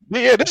 Anymore.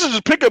 Yeah, this is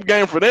just pickup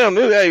game for them.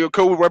 Hey,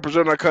 cool, we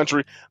represent our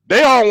country.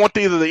 They all want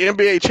either the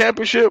NBA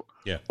championship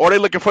or they're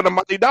looking for the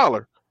mighty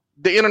dollar.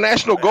 The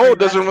international goal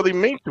doesn't really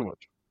mean too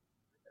much.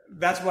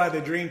 That's why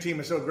the dream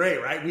team is so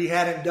great, right? We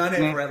hadn't done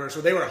it forever,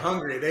 so they were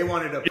hungry. They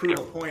wanted to prove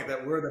a point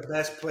that we're the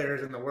best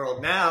players in the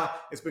world. Now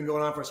it's been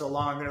going on for so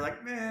long. They're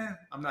like, man,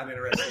 I'm not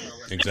interested.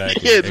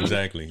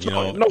 Exactly. You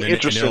know, no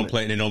interest.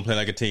 They don't play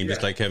like a team,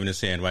 just like Kevin is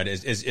saying, right?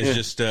 It's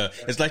just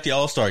it's like the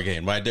All-Star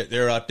game, right?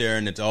 They're out there,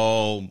 and it's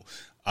all.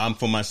 I'm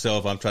for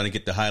myself. I'm trying to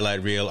get the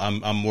highlight reel.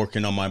 I'm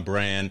working on my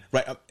brand,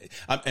 right?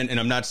 And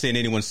I'm not saying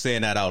anyone's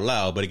saying that out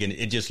loud, but again,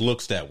 it just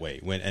looks that way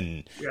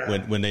when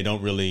they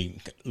don't really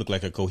look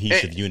like a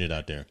cohesive unit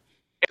out there.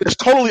 It's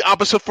totally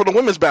opposite for the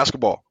women's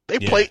basketball. They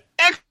play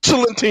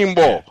excellent team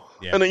ball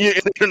in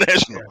the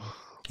international.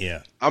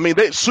 Yeah, I mean,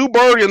 Sue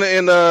Berg and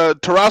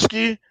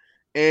Tarowski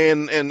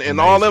and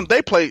all them.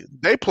 They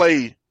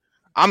play.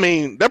 I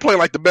mean, they're playing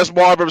like the best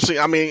ball I've ever seen.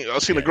 I mean,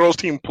 I've seen the girls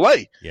team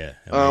play. Yeah,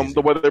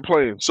 the way they're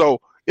playing. So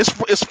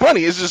it's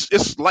funny.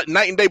 It's like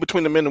night and day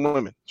between the men and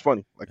women. It's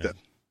funny like that.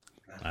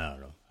 I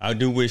don't know. I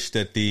do wish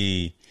that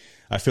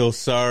I feel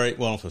sorry.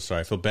 Well, I don't feel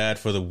sorry. I feel bad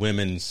for the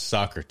women's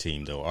soccer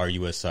team, though, our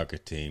U.S. soccer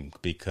team,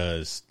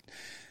 because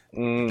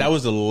that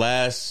was the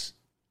last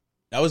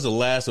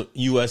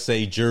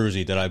USA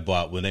jersey that I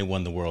bought when they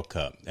won the World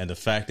Cup. And the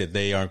fact that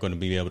they aren't going to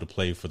be able to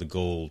play for the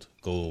gold,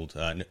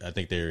 I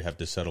think they have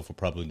to settle for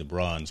probably the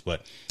bronze.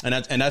 But and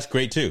that's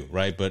great too,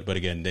 right? But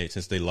again,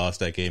 since they lost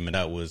that game, and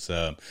that was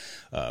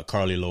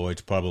Carly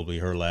Lloyd's probably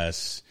her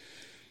last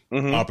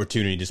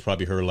opportunity. Just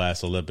probably her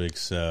last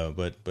Olympics.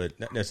 But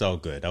that's all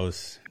good. That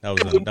was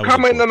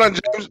commenting on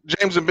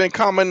James and Ben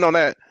commenting on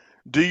that.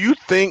 Do you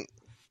think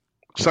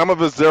some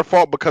of it's their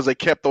fault because they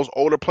kept those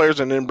older players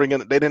and then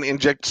they didn't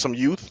inject some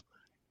youth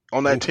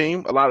on that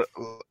team? A lot of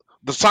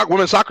the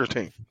women's soccer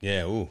team.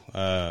 Yeah.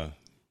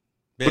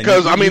 Ben,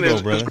 because I mean,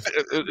 as great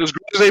as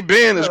they've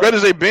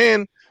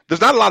been,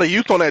 there's not a lot of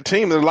youth on that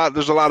team.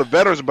 There's a lot of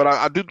veterans, but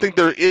I do think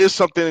there is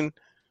something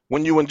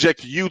when you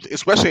inject youth,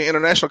 especially in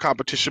international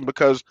competition,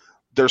 because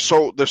they're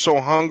so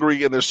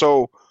hungry and they're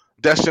so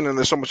destined and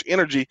there's so much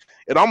energy.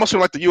 It almost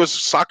seemed like the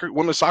U.S.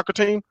 women's soccer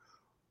team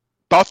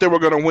thought they were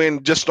going to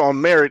win just on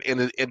merit,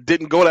 and it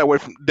didn't go that way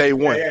from day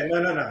one.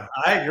 No.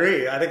 I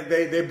agree. I think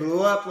they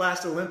blew up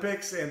last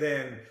Olympics, and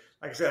then,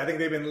 like I said, I think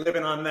they've been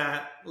living on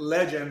that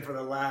legend for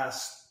the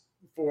last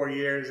 4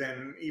 years,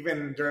 and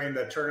even during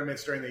the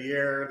tournaments during the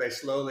year, they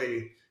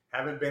slowly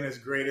haven't been as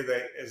great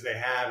as they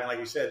have. And like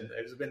you said,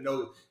 there's been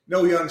no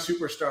young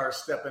superstars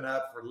stepping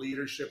up for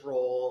leadership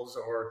roles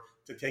or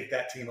to take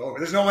that team over.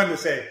 There's no one to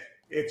say,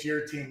 it's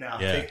your team now,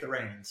 take the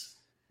reins.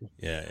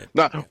 Yeah.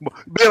 No,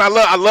 Ben,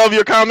 I love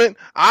your comment.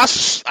 I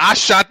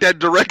shot that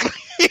directly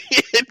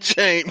at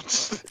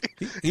James.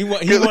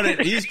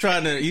 He's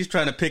trying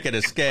to pick at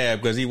a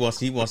scab because he wants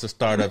to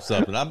start up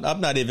something. I'm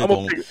not even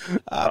going.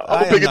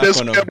 I'm pick at that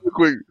scab real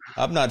quick.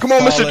 I'm not. Come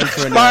on,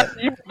 Mr.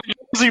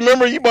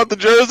 Remember you bought the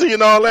jersey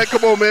and all that.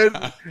 Come on,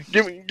 man.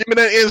 Give me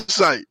that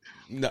insight.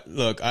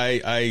 Look,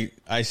 I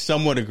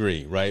somewhat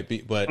agree, right?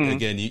 But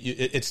again,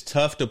 it's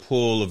tough to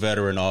pull a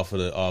veteran off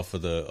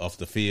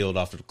the field,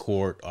 off of the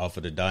court, off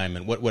of the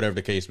diamond, whatever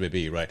the case may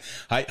be, right?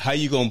 How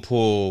you gonna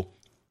pull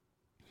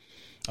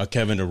a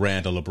Kevin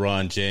Durant, a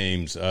LeBron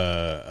James,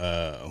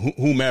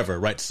 whomever,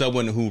 right?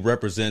 Someone who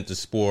represents the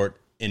sport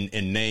in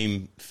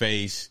name,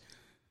 face,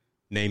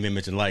 name,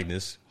 image, and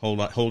likeness. Hold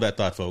that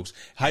thought, folks.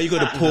 How you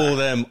going to pull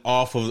them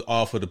off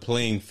of the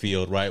playing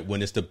field, right,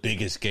 when it's the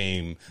biggest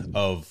game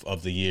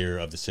of the year,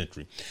 of the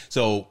century?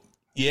 So,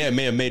 yeah, it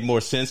may have made more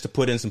sense to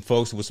put in some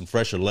folks with some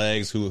fresher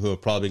legs who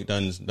have probably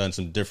done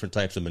some different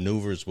types of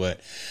maneuvers,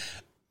 but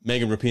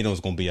Megan Rapinoe is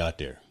going to be out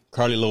there.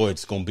 Carly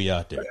Lloyd's going to be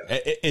out there.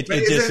 It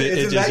just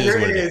is what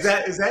it is.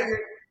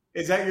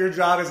 Is that your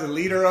job as a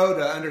leader,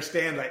 to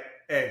understand, like,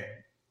 hey,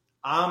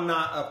 I'm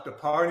not up to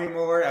par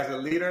anymore as a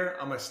leader.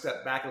 I'm going to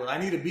step back a little. I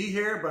need to be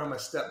here, but I'm going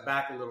to step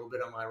back a little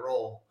bit on my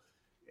role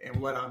and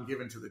what I'm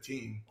giving to the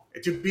team.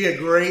 To be a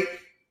great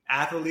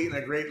athlete and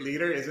a great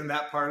leader, isn't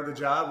that part of the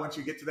job once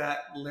you get to that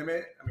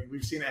limit? I mean,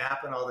 we've seen it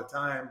happen all the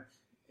time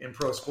in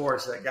pro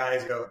sports that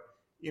guys go,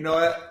 you know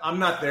what, I'm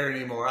not there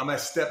anymore. I'm going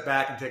to step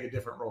back and take a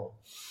different role.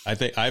 I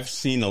think I've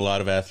seen a lot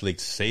of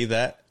athletes say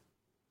that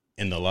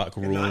in the locker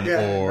room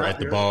or at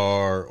the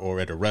bar or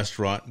at a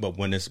restaurant, but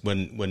when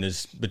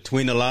it's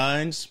between the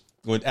lines,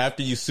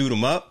 after you suit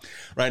them up,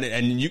 right?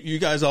 And you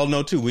guys all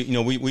know too.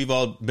 We've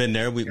all been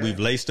there. We've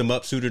laced them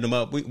up, suited them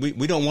up.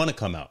 We don't want to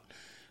come out,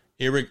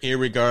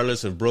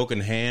 irregardless of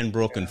broken hand,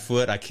 broken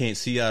foot. I can't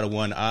see out of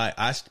one eye.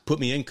 Put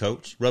me in,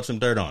 coach. Rub some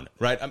dirt on it,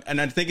 right? And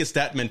I think it's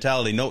that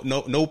mentality.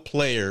 No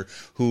player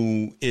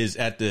who was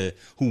at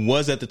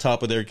the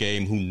top of their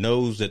game, who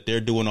knows that they're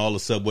doing all the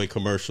Subway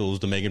commercials,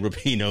 the Megan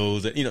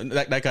Rapinoes,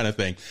 that kind of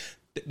thing.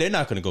 They're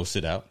not going to go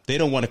sit out. They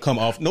don't want to come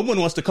off. No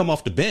one wants to come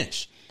off the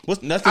bench.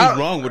 Nothing's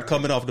wrong with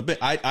coming off the bench.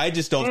 I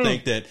just don't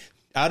think that.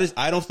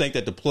 I don't think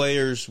that the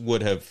players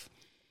would have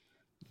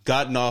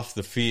gotten off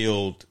the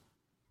field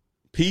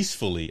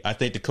peacefully. I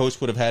think the coach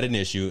would have had an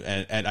issue,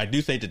 and I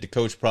do think that the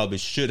coach probably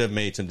should have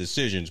made some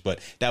decisions, but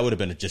that would have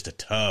been just a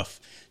tough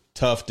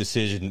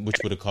decision, which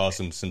would have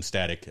caused some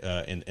static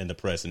in the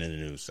press and in the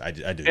news. I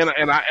do.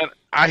 And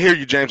I hear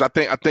you, James. I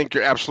think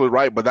you're absolutely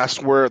right, but that's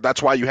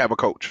why you have a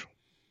coach.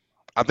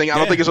 I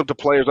don't think it's up to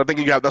players. I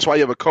think that's why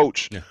you have a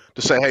coach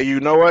to say, hey, you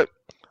know what?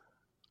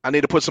 I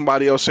need to put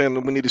somebody else in,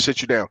 and we need to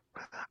sit you down.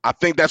 I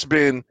think that's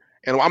been,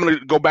 and I'm going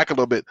to go back a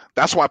little bit.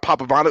 That's why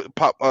Pop,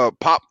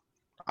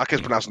 I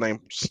can't pronounce the name.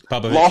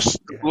 Popovich.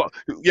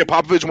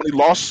 Popovich, when he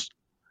lost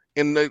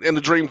in the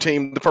Dream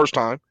Team the first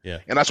time. Yeah.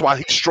 And that's why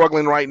he's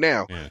struggling right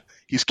now. Yeah.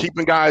 He's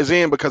keeping guys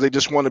in because they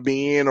just want to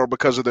be in or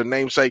because of their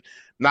namesake,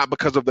 not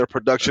because of their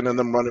production and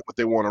them running what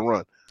they want to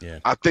run. Yeah.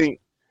 I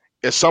think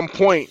at some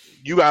point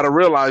you got to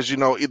realize,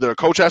 either a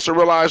coach has to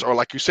realize, or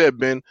like you said,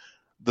 Ben,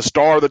 the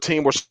star of the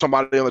team or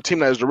somebody on the team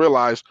that has to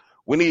realize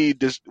we need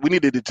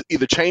to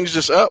either change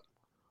this up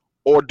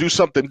or do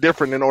something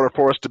different in order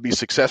for us to be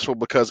successful,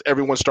 because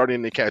everyone's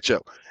starting to catch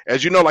up.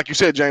 As you know, like you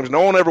said, James,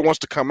 no one ever wants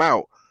to come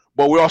out,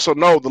 but we also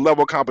know the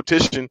level of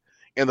competition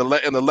and the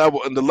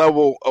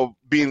level of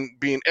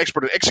being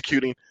expert at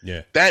executing.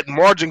 Yeah. That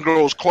margin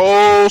grows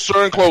closer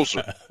and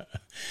closer.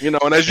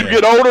 And as you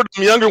get older,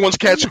 the younger ones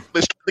they start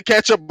to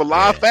catch up a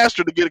lot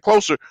faster to get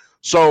closer.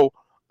 So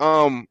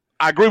I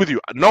agree with you.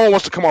 No one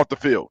wants to come off the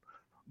field,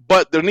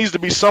 but there needs to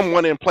be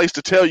someone in place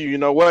to tell you, you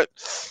know what?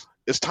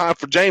 It's time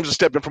for James to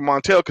step in from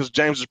Montel, because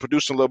James is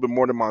producing a little bit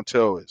more than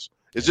Montel is.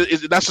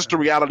 That's just the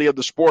reality of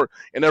the sport,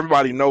 and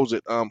everybody knows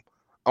it.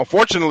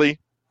 Unfortunately,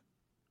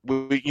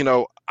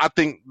 I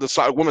think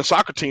the women's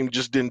soccer team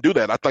just didn't do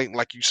that. I think,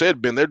 like you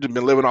said, Ben, they've been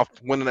living off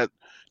winning that,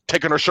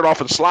 taking her shirt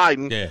off and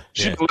sliding. They've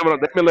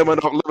been living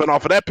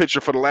off of that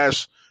picture for the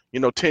last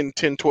 10,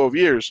 12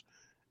 years.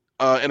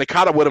 And they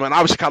caught up with them, and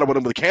obviously caught up with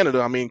them with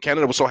Canada. I mean,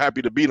 Canada was so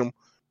happy to beat them.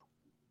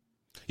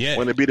 Yeah.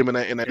 When they beat them in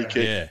that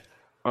PK.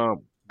 Yeah.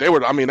 They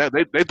were. I mean,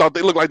 they thought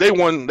they looked like they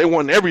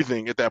won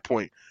everything at that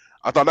point.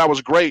 I thought that was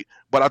great,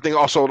 but I think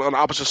also on the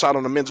opposite side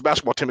on the men's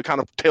basketball team, it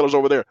kind of tailors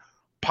over there.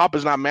 Pop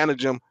is not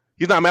managing him.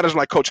 He's not managing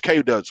like Coach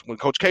K does. When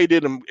Coach K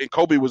did and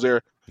Kobe was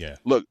there,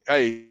 look,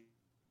 hey,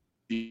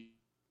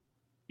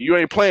 you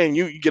ain't playing.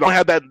 You don't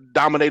have that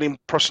dominating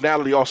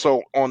personality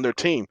also on their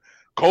team.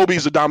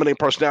 Kobe's a dominating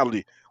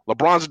personality.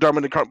 LeBron's a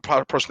dominating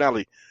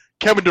personality.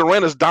 Kevin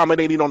Durant is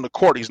dominating on the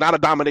court. He's not a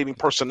dominating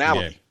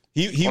personality.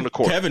 Yeah. On the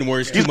court. Kevin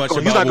worries too much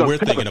about what we're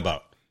thinking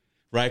about,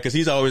 right? Because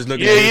he's always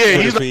looking at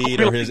his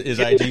feed or his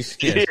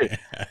IG.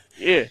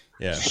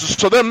 Yeah.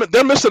 So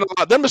they're missing a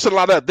lot. They're missing a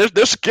lot of that.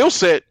 Their skill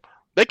set,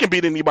 they can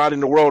beat anybody in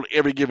the world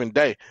every given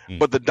day.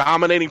 But the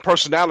dominating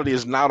personality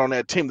is not on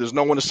that team. There's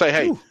no one to say,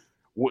 hey,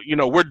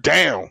 we're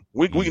down.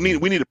 We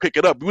need to pick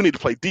it up. We need to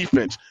play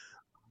defense.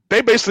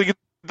 They basically get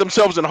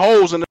themselves in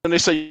holes, and then they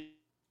say,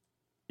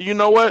 you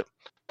know what?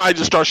 I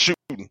just start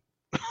shooting.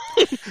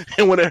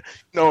 And when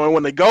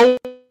they go,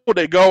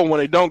 they go, and when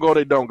they don't go,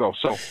 they don't go.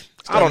 So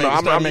I don't know.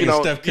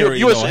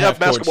 USF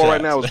basketball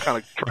right now is kind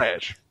of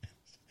trash.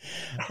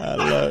 I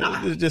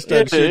love it. Just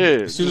start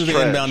shooting. As soon as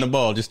they inbound the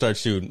ball, just start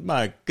shooting.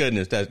 My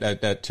goodness,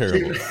 that's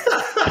terrible.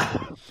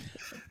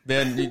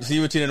 Man, you see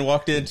what you done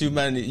walked into,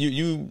 man.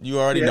 You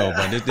already know,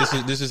 man.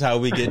 This is how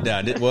we get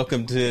down.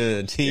 Welcome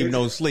to Team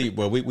No Sleep,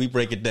 where we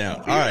break it down.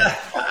 All right,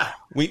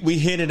 we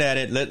hinted at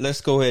it. Let's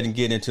go ahead and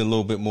get into a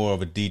little bit more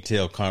of a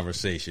detailed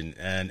conversation.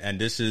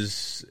 And this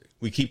is,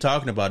 we keep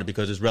talking about it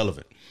because it's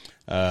relevant.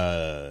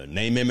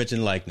 Name, image,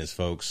 and likeness,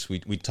 folks.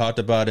 We talked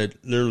about it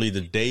literally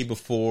the day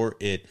before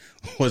it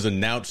was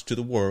announced to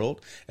the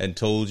world, and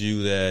told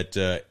you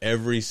that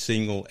every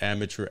single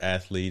amateur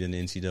athlete in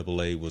the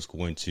NCAA was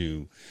going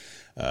to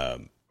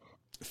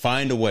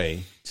find a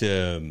way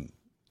to,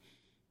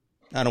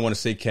 I don't want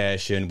to say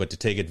cash in, but to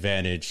take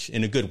advantage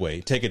in a good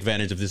way, take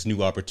advantage of this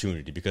new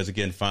opportunity. Because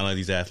again, finally,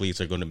 these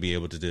athletes are going to be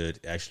able to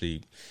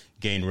actually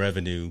gain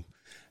revenue,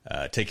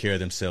 take care of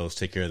themselves,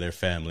 take care of their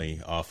family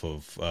off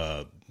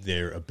of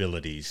their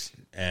abilities.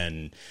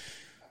 And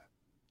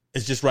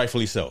it's just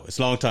rightfully so. It's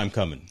a long time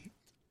coming.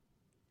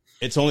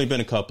 It's only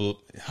been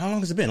how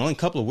long has it been? Only a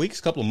couple of weeks,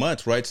 couple of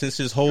months, right? Since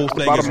this whole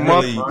thing is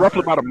really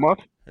roughly about a month.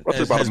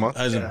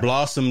 Has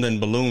blossomed and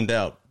ballooned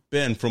out.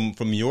 Ben, from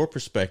your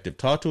perspective,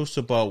 talk to us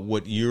about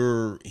what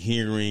you're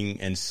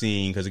hearing and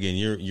seeing, because again,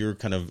 you're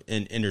kind of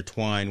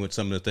intertwined with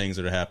some of the things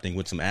that are happening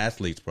with some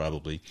athletes,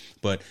 probably.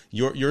 But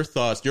your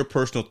thoughts, your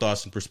personal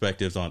thoughts and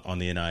perspectives on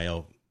the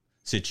NIL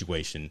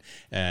situation,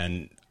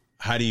 and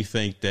how do you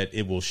think that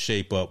it will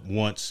shape up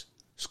once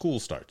school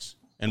starts,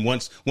 and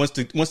once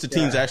the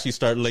teams actually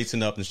start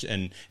lacing up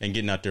and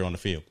getting out there on the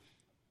field?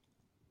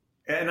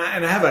 And I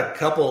have a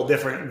couple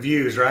different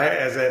views, right?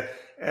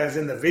 As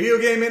in the video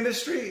game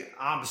industry,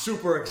 I'm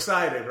super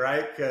excited,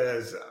 right?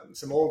 Because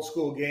some old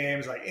school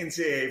games like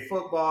NCAA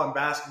football and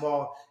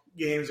basketball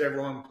games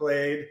everyone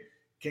played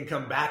can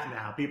come back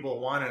now.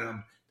 People wanted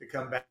them to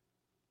come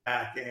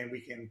back, and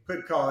we can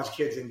put college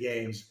kids in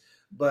games.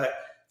 But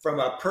from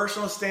a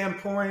personal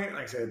standpoint,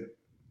 like I said,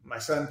 my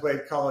son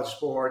played college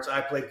sports.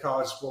 I played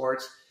college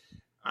sports.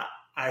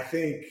 I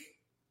think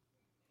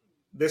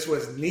this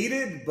was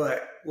needed,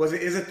 but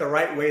is it the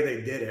right way they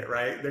did it,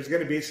 right? There's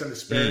going to be some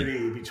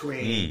disparity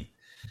between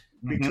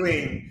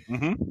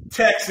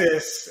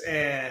Texas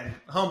and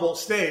Humboldt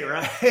State,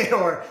 right?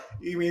 Or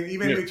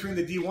even between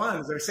the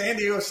D1s, or San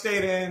Diego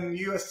State and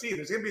USC.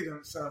 There's going to be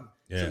some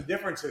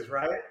differences,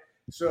 right?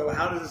 So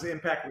how does this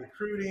impact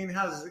recruiting?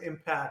 How does this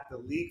impact the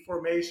league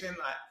formation?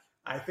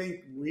 I think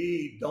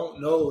we don't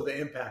know the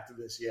impact of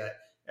this yet.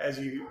 As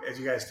you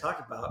guys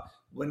talked about,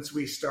 once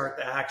we start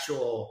the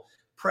actual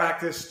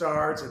practice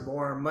starts and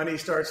more money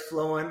starts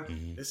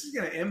flowing, this is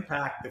going to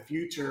impact the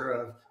future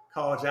of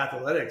college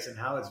athletics and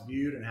how it's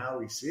viewed and how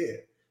we see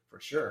it, for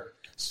sure.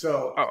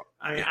 So,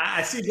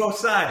 I see both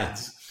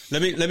sides.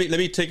 Let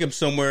me take him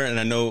somewhere, and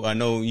I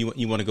know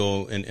you want to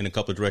go in a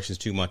couple of directions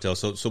too, Montel.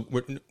 So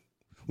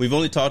we've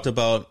only talked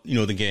about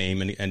the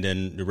game and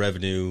then the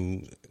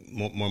revenue,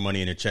 more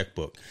money in a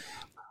checkbook.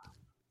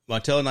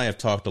 Montel and I have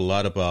talked a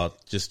lot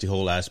about just the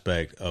whole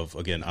aspect of,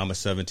 again, I'm a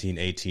 17,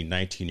 18,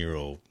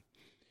 19-year-old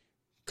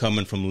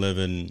coming from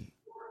living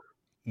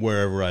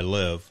wherever I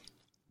live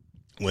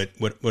with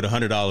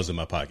 $100 in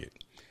my pocket.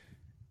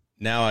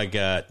 Now I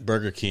got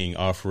Burger King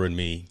offering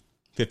me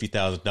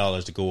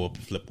 $50,000 to go up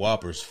and flip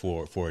Whoppers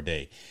for a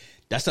day.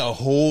 That's a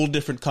whole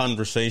different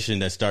conversation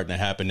that's starting to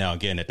happen now,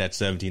 again, at that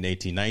 17,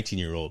 18,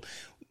 19-year-old.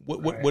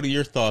 What are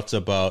your thoughts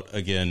about,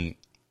 again,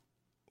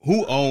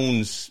 who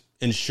owns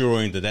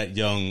ensuring that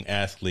young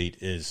athlete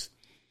is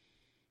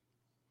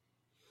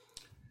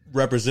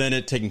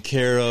represented, taken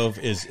care of,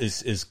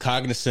 is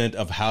cognizant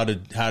of how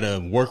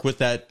to work with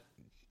that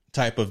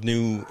type of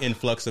new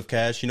influx of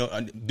cash?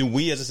 Do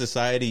we as a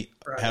society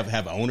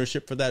have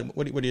ownership for that?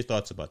 What are your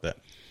thoughts about that?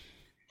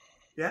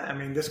 Yeah,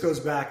 this goes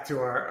back to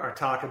our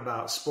talk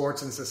about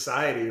sports and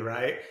society,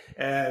 right?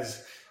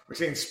 As we're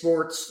seeing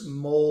sports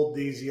mold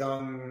these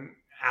young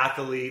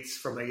athletes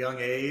from a young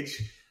age,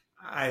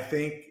 I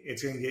think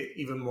it's going to get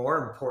even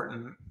more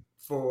important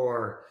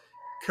for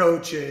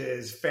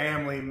coaches,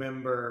 family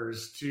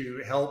members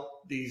to help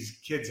these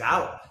kids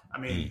out.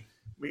 I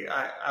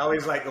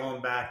always like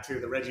going back to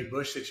the Reggie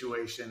Bush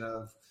situation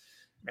of,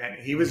 man,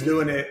 he was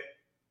doing it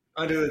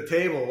under the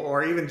table.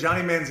 Or even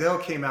Johnny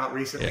Manziel came out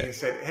recently and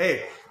said,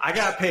 hey, I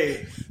got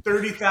paid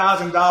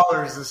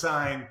 $30,000 to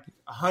sign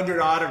 100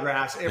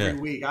 autographs every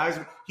week.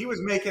 He was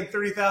making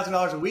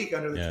 $30,000 a week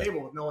under the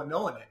table with no one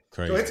knowing it.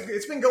 Crazy. So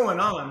it's been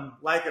going on,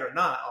 like it or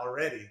not,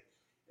 already.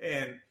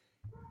 And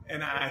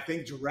I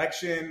think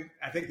direction,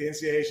 I think the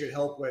NCAA should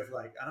help with,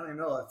 I don't even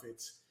know if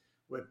it's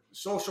with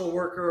social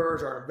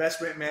workers or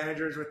investment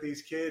managers with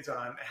these kids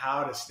on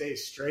how to stay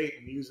straight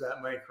and use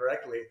that money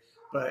correctly.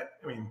 But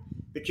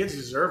the kids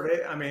deserve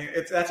it.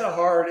 That's a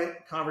hard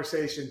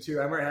conversation too.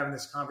 I remember having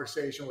this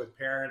conversation with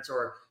parents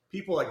or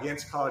people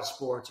against college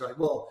sports are like,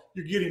 well,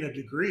 you're getting a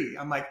degree.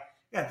 I'm like,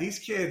 yeah, these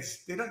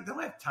kids, they don't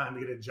have time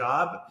to get a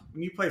job.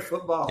 When you play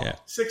football,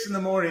 6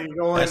 a.m, you're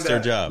going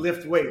to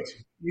lift weights.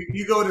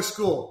 You go to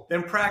school,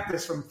 then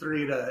practice from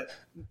 3 to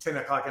 10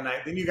 o'clock at night.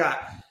 Then you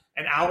got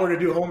an hour to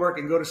do homework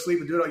and go to sleep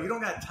and do it all. You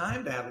don't got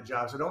time to have a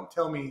job. So don't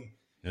tell me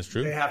that's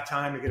true. They have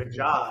time to get a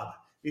job.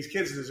 These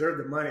kids deserve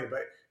the money,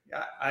 but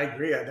I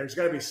agree. There's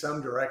got to be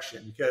some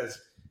direction because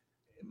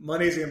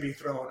money's going to be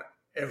thrown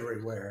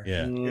everywhere.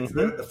 Yeah. It's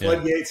the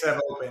floodgates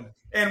have opened.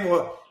 And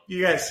well,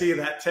 you guys see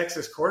that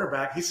Texas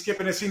quarterback, he's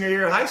skipping his senior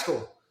year of high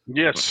school.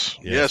 Yes.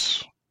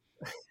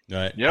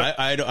 Right. Yep.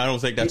 I don't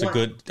think that's a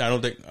good. I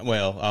don't think.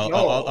 Well,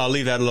 I'll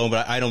leave that alone.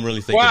 But I don't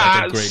really think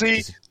that's a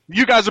great. See,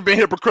 you guys have been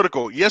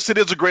hypocritical. Yes, it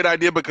is a great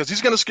idea because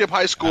he's going to skip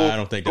high school. I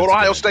don't think go to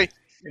Ohio State.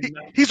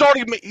 He's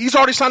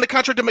already signed a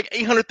contract to make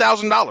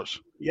 $800,000.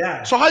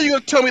 Yeah. So how are you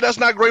going to tell me that's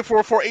not great for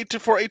a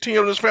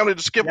 18-year-old in his family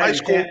to skip high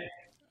school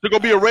to go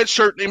be a red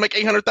shirt and make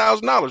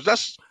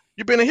 $800,000?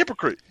 You're being a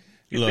hypocrite.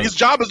 Look, his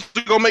job is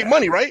to go make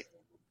money, right?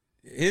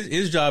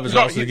 His job is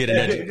also to get an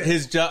education.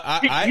 His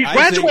job. He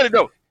graduated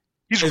though.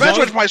 He's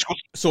graduated from high school.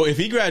 So if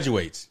he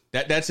graduates,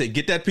 that's it.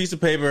 Get that piece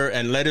of paper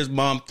and let his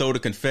mom throw the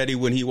confetti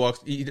when he walks.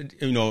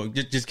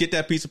 Just get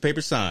that piece of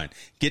paper signed.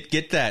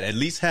 Get that. At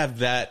least have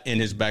that in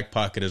his back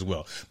pocket as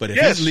well. But if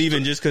he's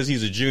leaving just because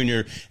he's a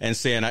junior and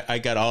saying I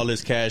got all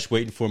this cash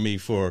waiting for me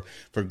for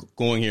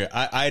going here,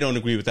 I don't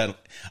agree with that.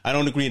 I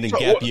don't agree in the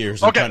gap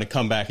years of trying to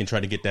come back and try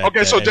to get that.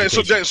 Okay,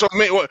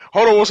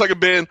 hold on 1 second,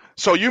 Ben.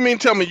 So you mean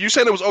tell me you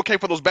said it was okay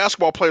for those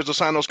basketball players to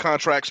sign those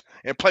contracts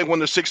and play when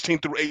they're 16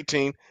 through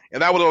 18,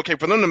 and that was okay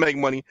for them to make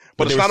money,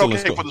 but it's not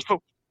okay for the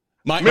school.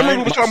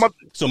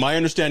 So my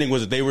understanding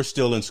was that they were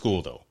still in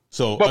school though.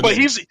 So, but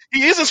he is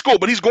in school,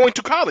 but he's going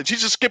to college.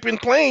 He's just skipping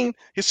playing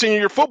his senior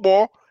year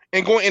football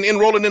and going and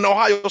enrolling in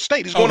Ohio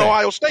State. He's going to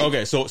Ohio State.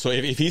 Okay, so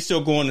if he's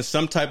still going to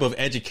some type of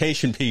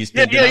education piece,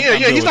 yeah.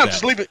 He's not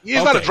just leaving.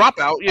 He's not a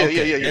dropout. Yeah.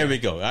 There we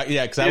go.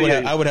 Because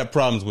I would have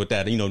problems with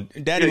that.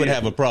 Daddy would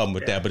have a problem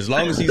with that. But as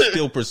long as he's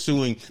still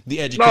pursuing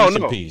the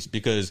education piece,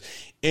 because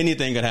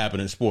anything can happen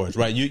in sports,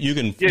 right? You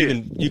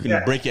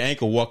can break your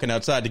ankle walking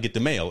outside to get the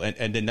mail,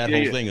 and then that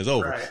whole thing is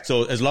over. Right.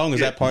 So as long as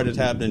that part is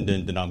happening,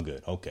 then I'm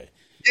good. Okay.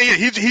 Yeah,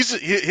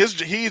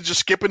 he's just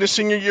skipping his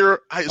senior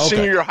year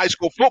high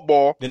school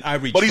football. Then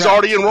but he's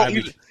already enrolled.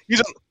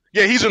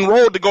 He's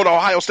enrolled to go to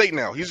Ohio State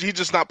now. He's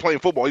just not playing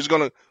football. He's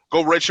going to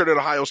go redshirt at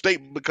Ohio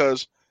State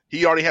because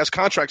he already has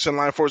contracts in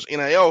line for his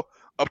NIL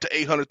up to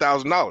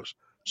 $800,000.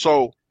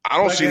 So I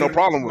don't see no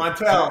problem with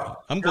it. Montel,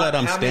 I'm glad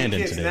I'm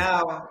standing today.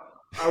 Now,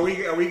 are we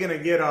going to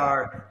get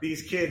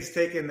these kids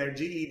taking their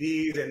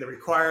GEDs and the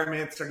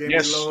requirements are going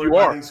to be lowered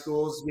by these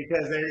schools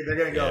because they're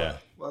going to go,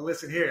 well,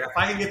 listen here, if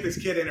I can get this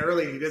kid in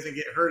early and he doesn't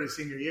get hurt his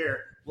senior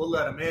year, we'll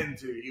let him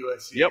into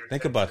USC. Yep.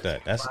 Think about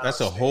that.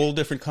 That's a whole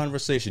different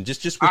conversation.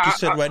 Just what you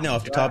said right now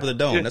off the top of the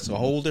dome. That's a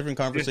whole different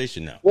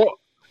conversation now. Well,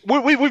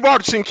 we've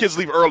already seen kids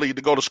leave early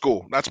to go to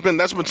school. That's been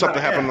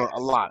something happening a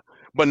lot.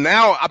 But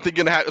now I think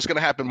it's going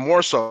to happen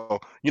more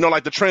so.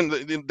 Like the trend,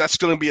 that's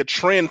going to be a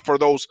trend for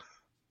those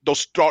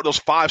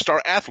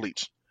 5-star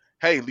athletes.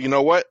 Hey, you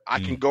know what? I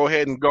can go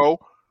ahead and go.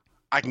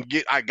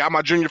 I got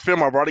my junior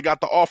film. I've already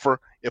got the offer.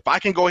 If I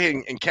can go ahead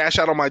and cash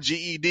out on my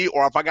GED,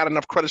 or if I got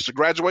enough credits to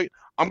graduate,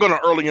 I'm going to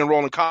early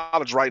enroll in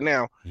college right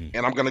now,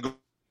 and I'm going to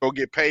go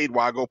get paid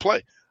while I go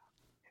play.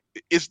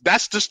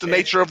 That's just the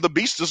nature of the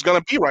beast that's going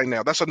to be right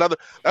now. That's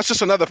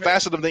just another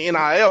facet of the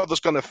NIL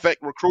that's going to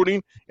affect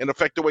recruiting and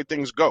affect the way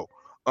things go.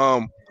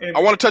 I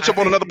want to touch up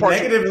on another part.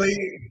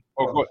 Negatively.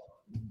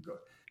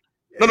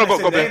 Go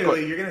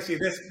negatively, you're going to see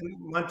this.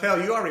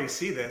 Montel, you already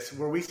see this,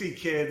 where we see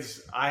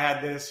kids, I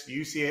had this,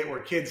 you see it, where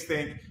kids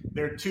think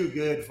they're too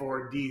good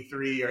for D3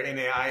 or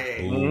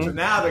NAIA. Mm-hmm. So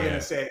now they're going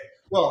to say,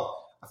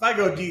 well, if I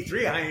go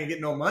D3, I ain't going to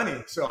get no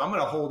money. So I'm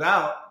going to hold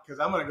out because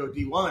I'm going to go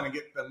D1 and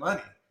get the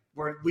money.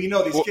 Where we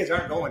know these kids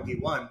aren't going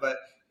D1, but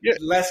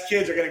less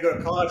kids are going to go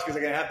to college because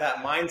they're going to have that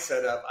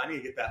mindset of, I need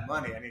to get that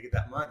money.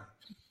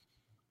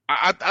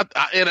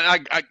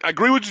 I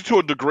agree with you to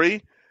a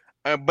degree.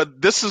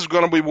 But this is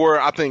going to be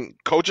where I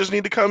think coaches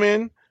need to come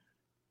in.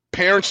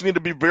 Parents need to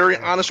be very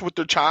honest with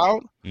their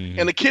child,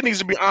 and the kid needs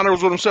to be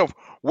honest with himself.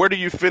 Where do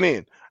you fit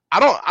in?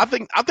 I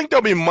think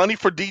there'll be money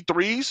for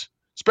D3s,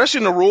 especially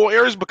in the rural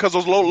areas, because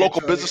those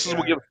local businesses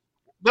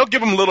they'll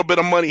give them a little bit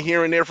of money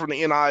here and there from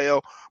the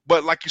NIL.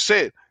 But like you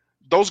said,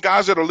 those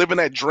guys that are living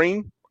that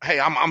dream. Hey,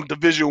 I'm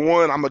Division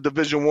I. I'm a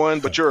Division I,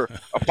 but you're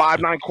a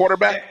 5'9"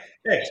 quarterback.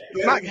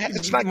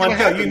 It's not going to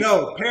happen.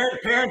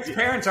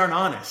 Parents aren't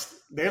honest.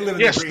 They're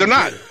living. Yes, they're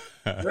not.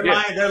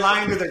 They're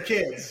lying to their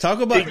kids. Talk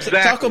about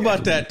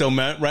that though,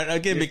 man. Right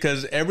again,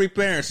 because every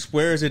parent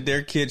swears that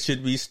their kid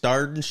should be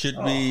starting, should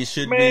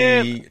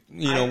be,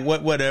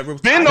 whatever.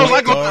 Ben knows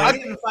I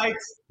get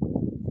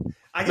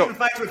in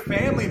fights with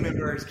family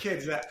members,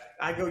 kids that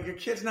I go, your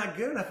kid's not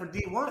good enough for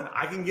D1.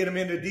 I can get him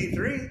into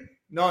D3.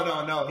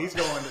 No. He's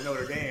going to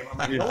Notre Dame. I'm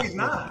like, no, he's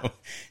not.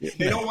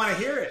 They don't want to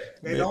hear it.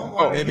 They don't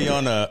want to. Maybe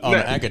on an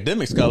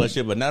academic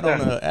scholarship, but not on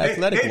an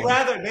athletic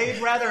one.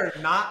 They'd rather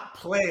not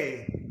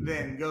play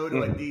than go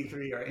to a D3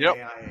 or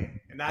NAIA,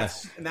 and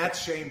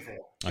that's shameful.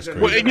 That's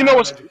well, you know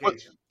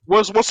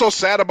what's so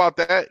sad about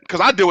that?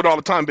 Because I deal with it all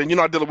the time, Ben.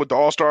 I deal with the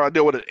All-Star. I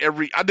deal with it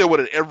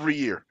every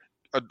year.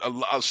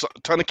 A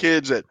ton of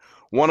kids that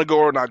want to go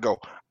or not go.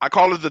 I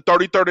call it the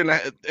 33rd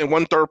and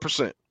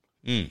 1/3%.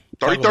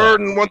 33rd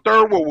and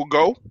 1/3 will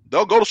go.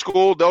 They'll go to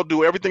school. They'll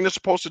do everything they're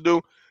supposed to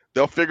do.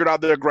 They'll figure it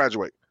out. They'll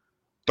graduate.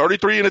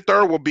 33 and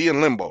 1/3 will be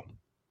in limbo.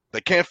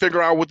 They can't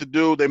figure out what to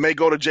do. They may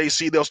go to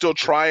JC. They'll still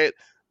try it.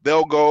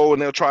 They'll go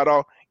and they'll try it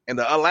all. And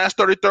the last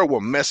 33rd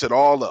will mess it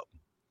all up.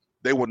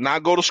 They will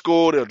not go to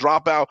school. They'll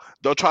drop out.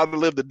 They'll try to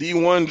live the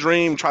D1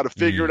 dream, try to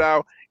figure it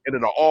out, and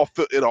it'll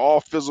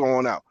all fizzle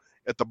on out.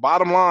 At the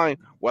bottom line,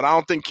 what I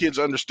don't think kids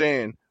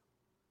understand,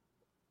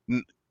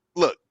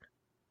 look,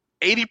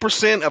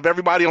 80% of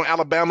everybody on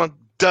Alabama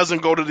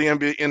doesn't go to the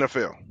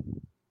NFL.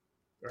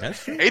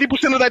 That's true.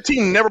 80% of that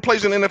team never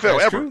plays in the NFL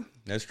That's ever. True.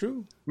 That's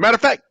true. Matter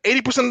of fact,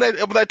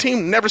 80% of that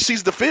team never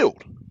sees the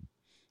field.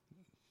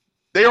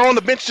 They are on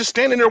the bench just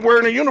standing there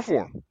wearing a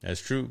uniform.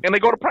 That's true. And they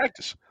go to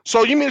practice.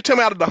 So you mean to tell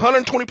me out of the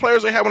 120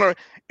 players they have on there,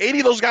 80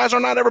 of those guys are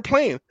not ever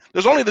playing.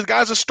 There's only the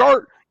guys that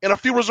start and a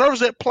few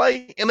reserves that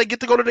play, and they get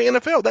to go to the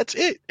NFL. That's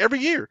it, every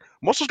year.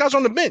 Most of those guys are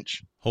on the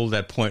bench. Hold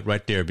that point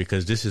right there,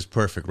 because this is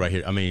perfect right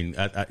here. I mean,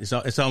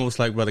 it's almost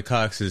like Brother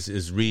Cox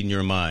is reading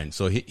your mind.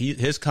 So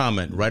his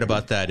comment right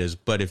about that is,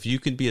 but if you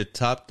can be a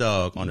top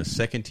dog on a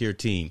second-tier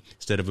team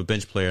instead of a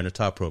bench player in a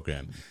top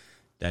program,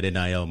 that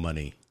NIL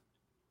money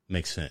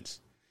makes sense.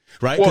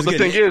 Right? Well, the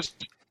thing is,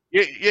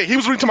 he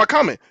was reading to my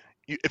comment.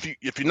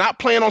 If you're not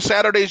playing on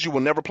Saturdays, you will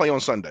never play on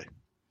Sunday.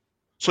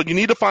 So you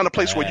need to find a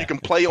place where you can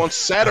play on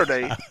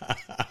Saturday,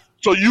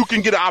 so you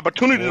can get an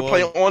opportunity to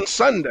play on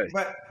Sunday.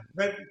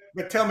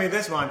 But tell me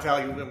this,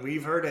 Montel.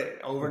 We've heard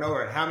it over and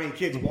over. How many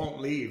kids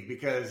won't leave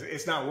because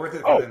it's not worth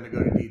it for them to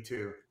go to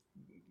D2?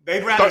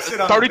 They'd rather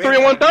sit on 33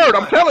 and 1/3.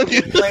 I'm telling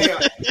you.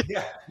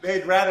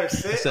 They'd rather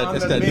sit on the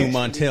bench. That's that new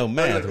Montel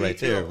math right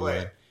there,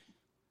 boy.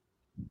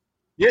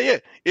 Yeah.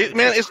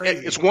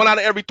 It's one out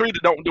of every three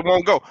that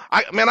won't go.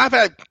 I've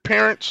had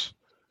parents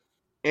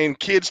and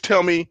kids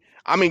tell me,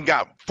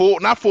 got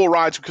not full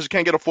rides because you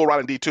can't get a full ride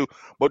in D2,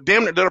 but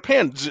damn it, they're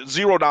paying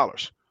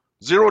 $0.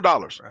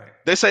 $0. Right.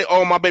 They say,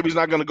 "Oh, my baby's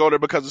not going to go there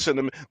because it's in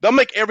the." They'll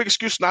make every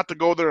excuse not to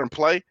go there and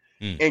play,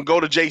 and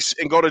go to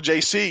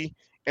JC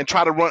and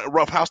try to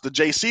roughhouse the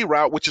JC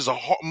route, which is a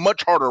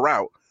much harder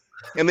route,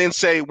 and then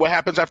say what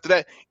happens after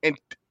that. And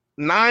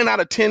 9 out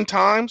of 10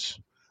 times,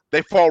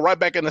 they fall right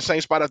back in the same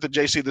spot after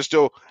JC. They're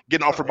still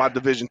getting offered by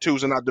Division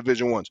IIs and not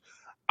Division I's.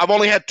 I've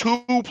only had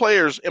 2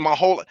 players in my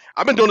whole.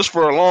 I've been doing this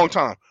for a long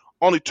time.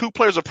 Only 2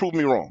 players have proved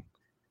me wrong.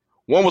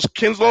 One was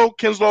Kinslow.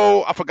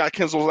 I forgot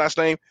Kinslow's last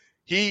name.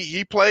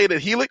 He played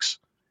at Helix.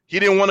 He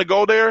didn't want to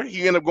go there.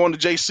 He ended up going to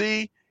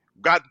JC.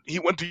 He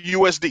went to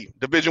USD,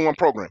 Division I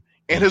program.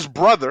 And his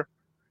brother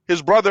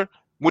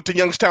went to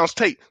Youngstown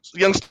State.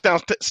 Youngstown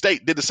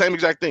State did the same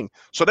exact thing.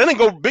 So they didn't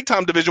go big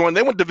time Division I.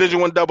 They went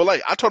Division I AA.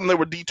 I told them they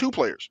were D2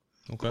 players.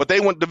 Okay. But they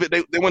went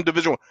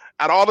Division I.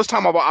 Out of all this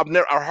time, I've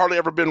hardly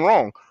ever been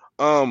wrong.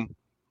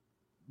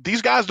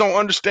 These guys don't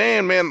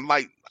understand, man.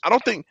 Like, I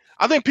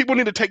think people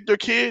need to take their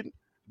kid,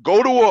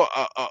 go to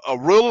a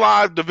real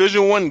live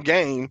Division I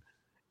game,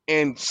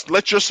 and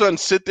let your son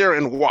sit there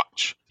and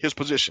watch his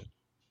position.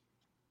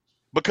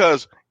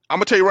 Because I'm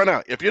going to tell you right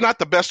now, if you're not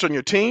the best on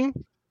your team,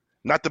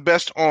 not the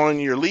best on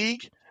your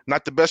league,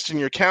 not the best in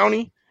your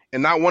county,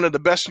 and not one of the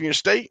best in your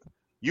state,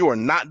 you are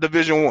not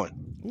Division I.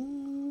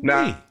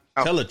 Now,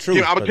 tell the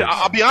truth.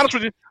 I'll be honest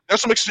with you.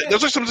 There's some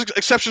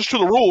exceptions to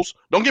the rules.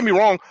 Don't get me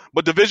wrong,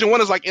 but Division I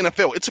is like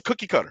NFL. It's a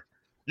cookie cutter.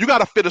 You got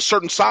to fit a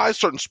certain size,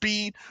 certain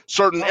speed,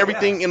 certain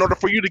everything in order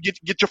for you to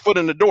get your foot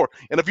in the door.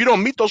 And if you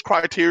don't meet those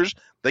criteria,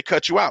 they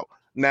cut you out.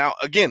 Now,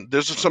 again,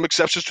 there's some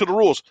exceptions to the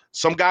rules.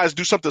 Some guys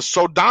do something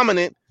so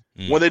dominant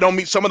when they don't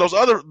meet some of those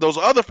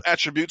other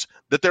attributes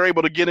that they're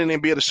able to get in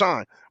and be able to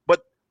shine.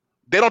 But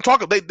they don't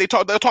talk.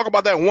 They'll talk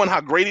about that one,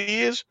 how great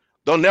he is.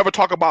 They'll never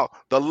talk about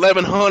the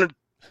 1,100,000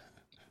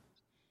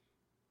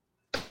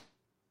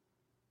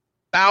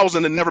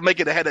 that never make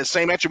it, that had that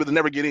same attribute that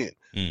never get in.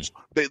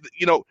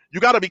 You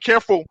got to be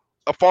careful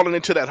of falling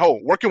into that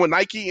hole. Working with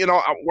Nike,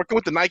 working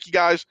with the Nike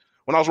guys,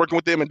 when I was working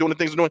with them and doing the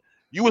things they're doing,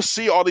 you will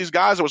see all these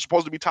guys that were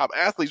supposed to be top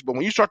athletes, but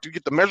when you start to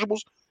get the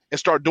measurables and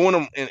start doing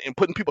them and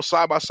putting people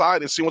side by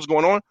side and see what's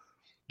going on,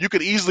 you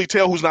could easily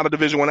tell who's not a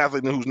Division I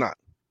athlete and who's not.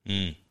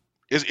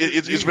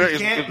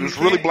 It's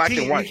really black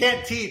and white.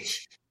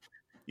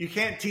 You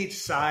can't teach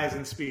size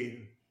and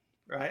speed.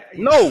 Right?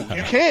 No,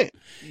 you can't.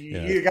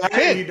 You got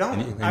it. You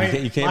don't.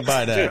 You can't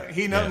buy that.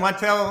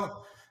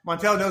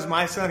 Montel knows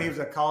my son. He was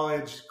a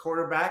college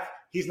quarterback.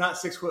 He's not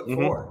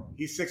 6'4".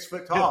 He's 6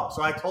 foot tall.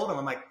 So I told him,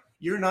 I'm like,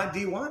 you're not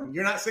D1.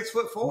 You're not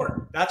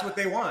 6'4". That's what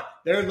they want.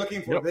 They're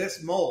looking for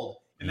this mold,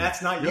 and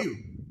that's not you.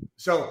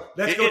 So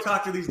let's go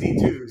talk to these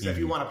D2s if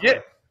you want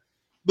to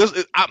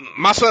play.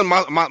 My son,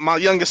 my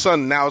youngest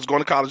son now is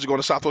going to college. He's going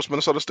to Southwest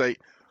Minnesota State.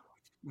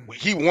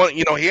 He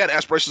had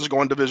aspirations of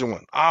going Division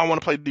I. I want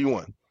to play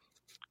D1.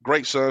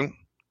 Great, son.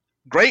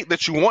 Great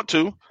that you want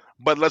to,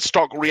 but let's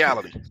talk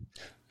reality.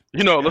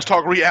 Let's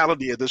talk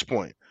reality at this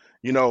point.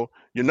 Your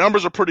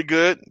numbers are pretty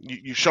good.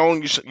 You've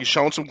shown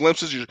some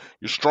glimpses. You're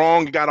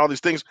strong. You got all these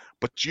things,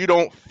 but you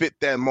don't fit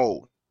that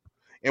mold.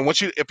 And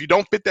if you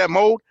don't fit that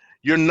mold,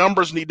 your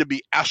numbers need to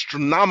be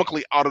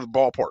astronomically out of the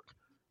ballpark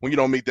when you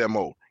don't meet that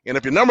mold. And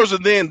if your numbers are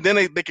then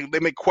they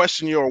may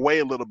question your way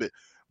a little bit.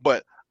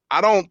 But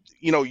I don't.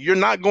 You're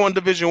not going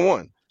Division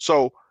I.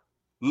 So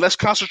let's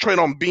concentrate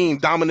on being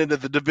dominant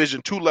at the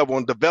Division II level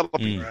and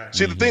developing. Right.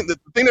 See, the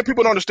thing that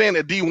people don't understand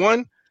at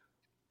D1,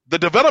 the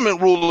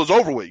development rule is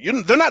over with.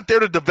 They're not there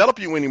to develop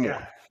you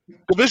anymore. Yeah.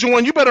 Division I,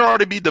 you better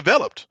already be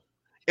developed,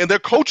 and they're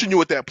coaching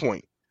you at that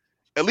point.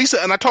 At least,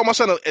 and I taught my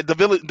son at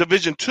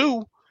Division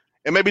II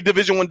and maybe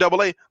Division I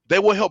AA, they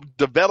will help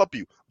develop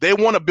you. They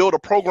want to build a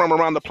program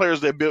around the players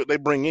they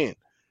bring in.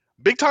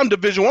 Big time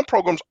Division I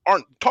programs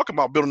aren't talking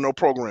about building no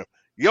program.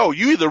 Yo,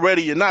 you either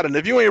ready or not, and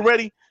if you ain't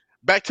ready,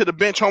 back to the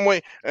bench,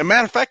 homeboy. And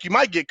matter of fact, you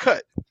might get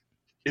cut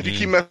if you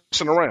keep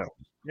messing around.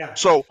 Yeah.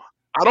 So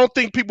I don't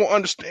think people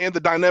understand the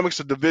dynamics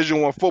of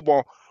Division I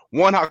football.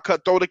 One, how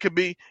cutthroat it could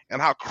be,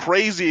 and how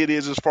crazy it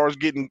is as far as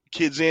getting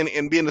kids in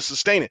and being able to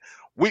sustain it.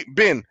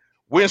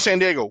 We're in San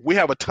Diego. We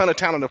have a ton of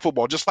talent in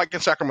football, just like in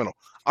Sacramento.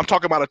 I'm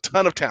talking about a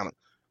ton of talent.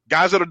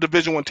 Guys that are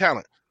Division I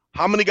talent.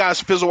 How many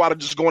guys fizzle out of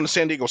just going to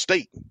San Diego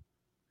State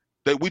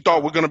that we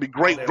thought were going to be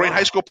great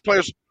high school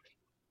players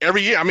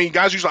every year? I mean,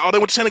 guys usually, they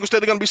went to San Diego State,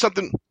 they're going to be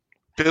something.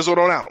 Fizzled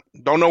on out.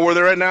 Don't know where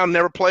they're at now,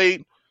 never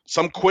played.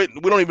 Some quit.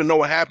 We don't even know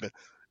what happened.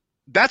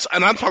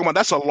 And I'm talking about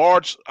that's a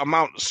large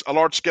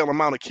scale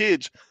amount of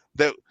kids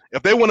that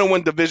if they want to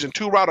win Division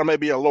II route or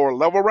maybe a lower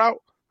level route,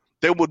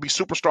 they would be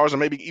superstars and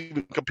maybe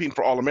even competing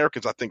for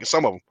All-Americans, I think, and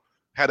some of them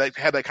had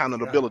that kind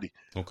of ability.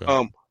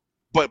 Okay.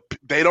 But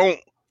they don't,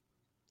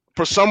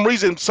 for some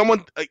reason,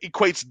 someone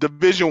equates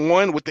Division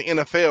I with the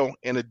NFL,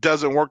 and it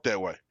doesn't work that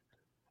way.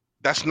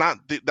 That's not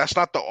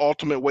the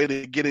ultimate way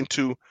to get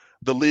into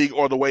the league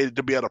or the way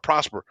to be able to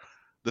prosper.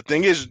 The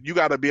thing is, you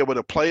got to be able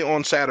to play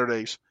on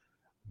Saturdays,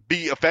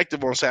 be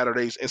effective on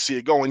Saturdays, and see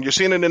it go. And you're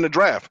seeing it in the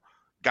draft.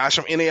 Guys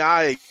from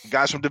NAIA,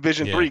 guys from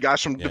Division III,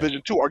 guys from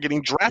Division II are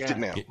getting drafted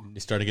now.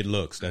 They start to get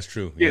looks. That's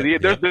true.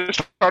 They're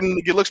starting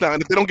to get looks now.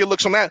 And if they don't get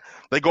looks on that,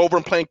 they go over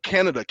and play in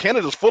Canada.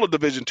 Canada's full of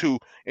Division II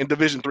and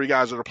Division III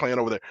guys that are playing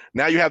over there.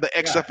 Now you have the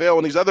XFL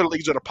and these other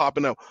leagues that are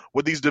popping up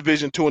with these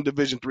Division II and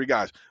Division III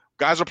guys.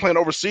 Guys are playing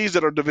overseas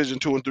that are Division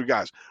II and III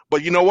guys.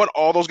 But you know what?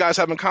 All those guys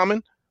have in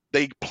common?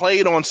 They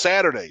played on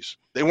Saturdays.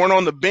 They weren't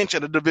on the bench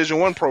at a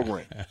Division I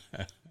program.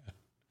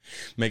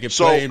 Make it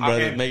plain,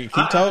 brother.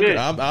 Keep talking.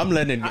 I'm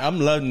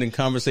letting the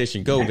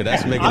conversation go because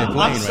that's making it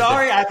plain. I'm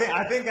sorry. I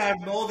think I've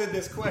molded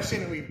this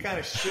question and we've kind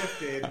of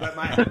shifted. But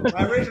my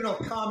original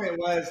comment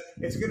was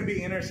it's going to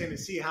be interesting to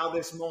see how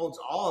this molds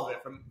all of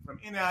it from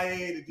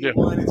NIA to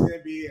D1. It's going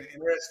to be an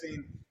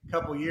interesting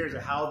couple years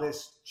of how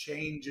this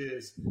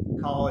changes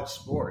college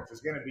sports.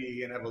 It's going to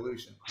be an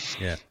evolution.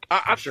 Yeah,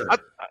 sure.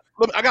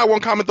 I got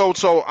one comment though.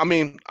 So I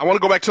mean, I want to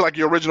go back to like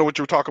your original what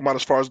you were talking about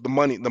as far as the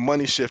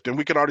money shift, and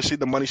we can already see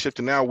the money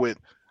shifting now with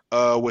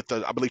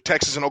the, I believe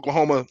Texas and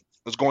Oklahoma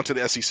is going to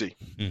the SEC.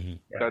 Mm-hmm.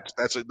 Yeah.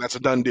 That's a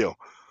done deal.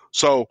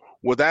 So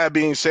with that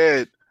being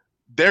said,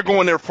 they're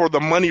going there for the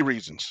money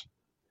reasons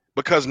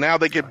because now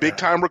they get big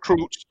time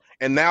recruits,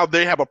 and now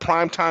they have a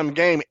prime time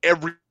game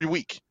every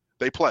week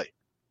they play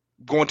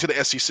going to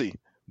the SEC.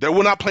 They're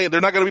not going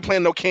to be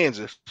playing no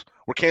Kansas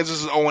where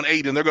Kansas is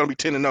 0-8 and they're going to be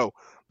 10-0.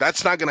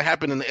 That's not going to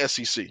happen in the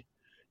SEC,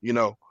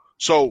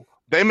 So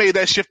they made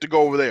that shift to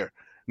go over there.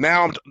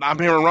 Now I'm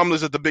hearing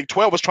rumblings that the Big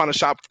 12 is trying to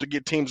shop to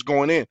get teams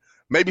going in.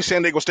 Maybe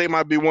San Diego State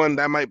might be one.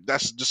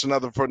 That's just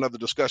another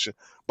discussion.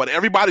 But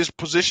everybody's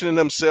positioning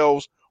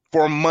themselves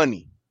for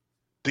money,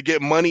 to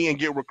get money and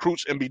get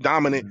recruits and be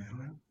dominant,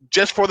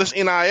 just for this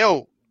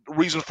NIL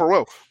reason for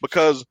real.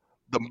 Because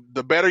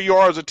the better you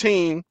are as a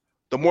team,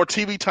 the more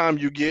TV time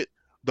you get,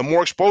 the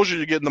more exposure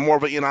you get, and the more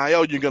of an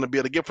NIL you're going to be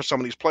able to get for some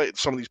of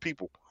these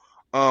people.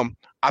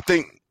 I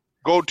think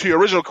go to your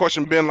original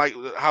question, Ben, like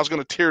how it's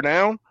going to tear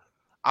down.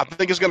 I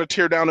think it's going to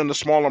tear down in the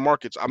smaller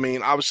markets. I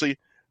mean, obviously,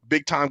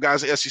 big time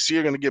guys at SEC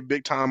are going to get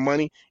big time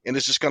money, and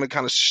it's just going to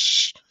kind of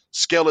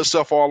scale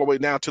itself all the way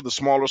down to the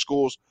smaller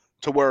schools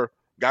to where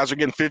guys are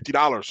getting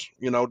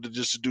 $50,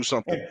 to do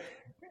something.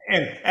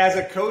 And as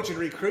a coach in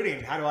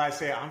recruiting, how do I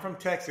say, I'm from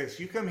Texas.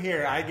 You come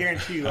here, I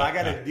guarantee you, I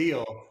got a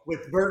deal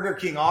with Burger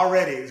King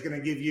already. It's going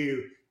to give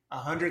you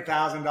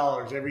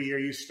 $100,000 every year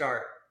you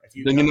start.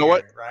 Then you know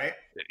what? Right?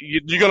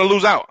 You're going to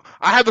lose out.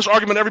 I have this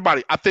argument,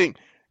 everybody. I think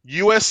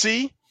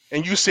USC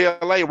and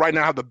UCLA right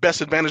now have the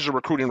best advantage of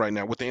recruiting right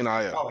now with the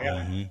NIL. Oh, yeah.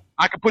 Mm-hmm.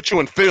 I could put you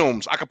in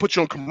films. I could put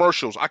you in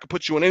commercials. I could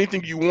put you in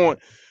anything you want.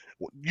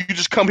 You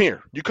just come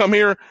here. You come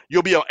here,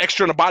 you'll be an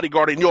extra and a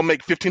bodyguard, and you'll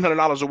make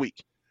 $1,500 a week.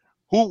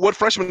 What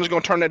freshman is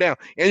going to turn that down?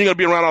 And you're going to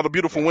be around all the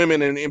beautiful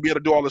women and be able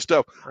to do all this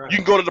stuff. Right. You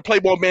can go to the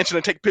Playboy Mansion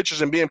and take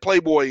pictures and be in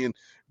Playboy. And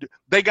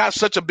they got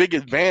such a big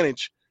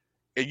advantage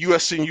at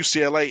USC and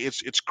UCLA.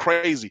 It's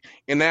crazy.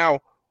 And now,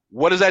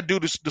 what does that do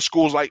to the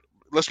schools like,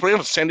 let's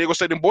play San Diego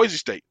State and Boise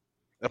State?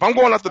 If I'm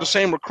going after the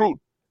same recruit,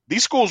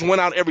 these schools win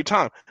out every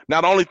time.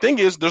 Now, the only thing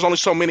is there's only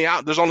so many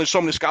out. There's only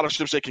so many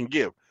scholarships they can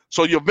give.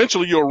 So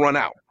eventually you'll run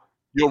out.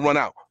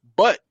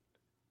 But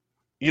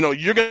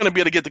you're going to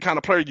be able to get the kind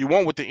of player you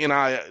want with the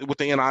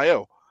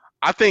NIL.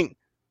 I think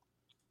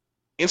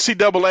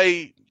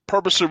NCAA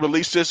purposely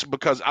released this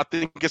because I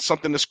think it's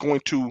something that's going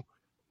to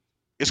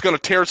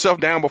tear itself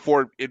down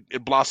before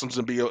it blossoms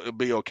and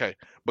be okay.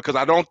 Because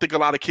I don't think a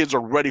lot of kids are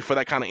ready for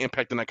that kind of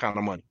impact and that kind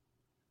of money.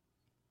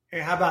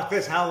 And how about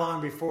this? How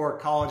long before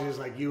colleges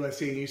like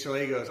USC and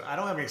UCLA goes, I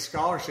don't have any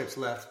scholarships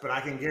left, but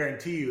I can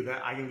guarantee you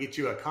that I can get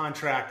you a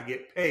contract to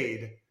get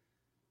paid.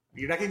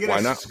 You're not going to get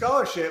a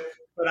scholarship,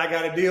 but I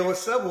got to deal with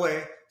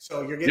Subway,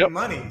 so you're getting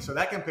money, so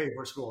that can pay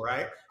for school,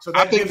 right? So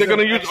that I think they're going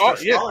to use all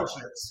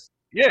scholarships.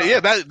 Yeah.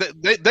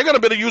 They're going to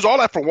be able to use all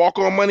that for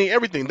walk-on money,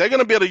 everything. They're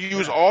going to be able to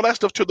use all that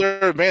stuff to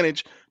their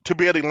advantage to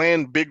be able to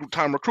land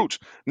big-time recruits.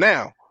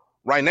 Now,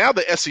 right now,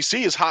 the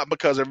SEC is hot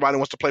because everybody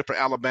wants to play for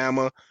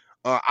Alabama.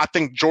 I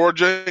think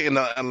Georgia in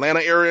the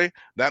Atlanta area,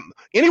 that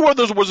anywhere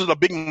those was a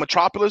big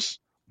metropolis,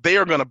 they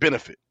are going to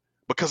benefit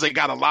because they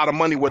got a lot of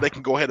money where they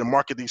can go ahead and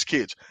market these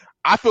kids.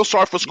 I feel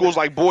sorry for schools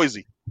like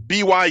Boise,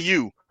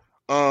 BYU,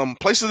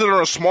 places that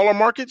are in smaller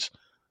markets.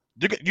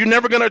 You're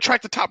never going to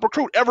attract the top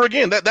recruit ever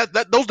again.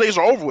 Those days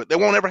are over with. They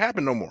won't ever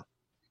happen no more.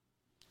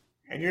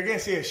 And you're going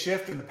to see a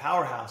shift in the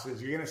powerhouses.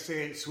 You're going to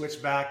see it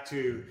switch back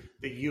to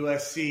the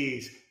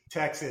USCs,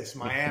 Texas,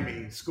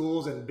 Miami,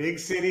 schools in big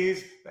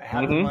cities that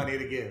have the money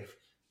to give.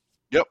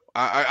 Yep,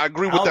 I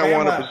agree with that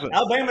 100%.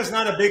 Alabama's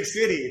not a big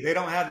city. They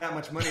don't have that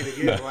much money to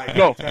give. Like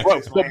no,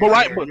 Texas,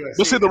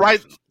 but see the right.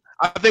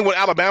 I think with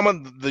Alabama,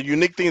 the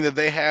unique thing that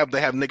they have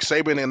Nick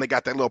Saban, and they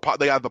got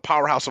they got the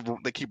powerhouse of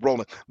they keep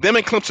rolling. Them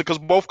and Clemson, because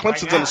both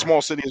Clemson's in a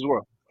small city as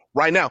well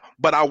right now.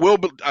 But I will.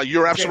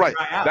 You're absolutely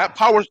right.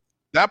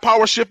 That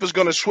power shift is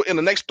going to in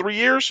the next 3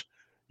 years.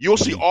 You'll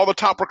see all the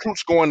top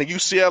recruits going to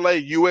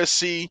UCLA,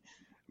 USC.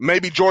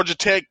 Maybe Georgia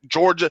Tech,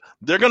 Georgia.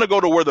 They're going to go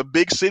to where the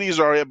big cities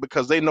are at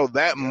because they know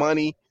that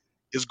money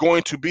is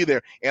going to be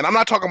there. And I'm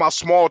not talking about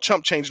small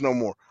chump change no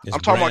more.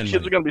 I'm talking about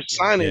kids are going to be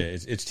signing. Yeah,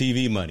 it's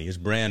TV money. It's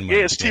brand money.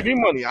 Yeah, it's TV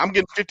money. I'm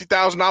getting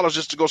 $50,000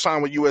 just to go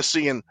sign with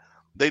USC, and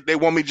they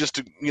want me just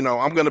to,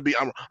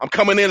 I'm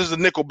coming in as a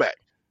nickelback.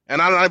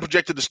 And I'm not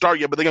projected to start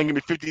yet, but they're going to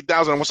give me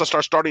 $50,000. And once I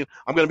start starting,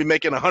 I'm going to be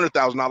making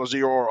 $100,000 a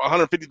year or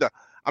 $150,000.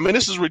 I mean,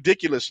 this is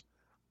ridiculous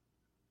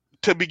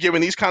to be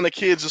giving these kind of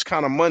kids this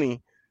kind of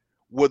money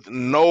with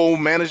no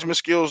management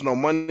skills, no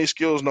money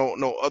skills,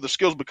 no other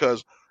skills,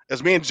 because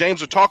as me and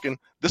James are talking,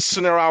 this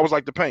scenario I always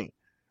like to paint.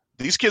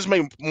 These kids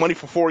make money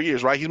for 4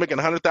 years, right? He's making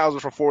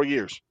 $100,000 for 4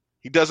 years.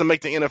 He doesn't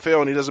make the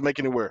NFL and he doesn't make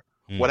anywhere.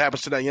 What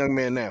happens to that young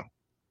man now?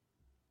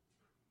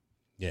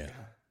 Yeah.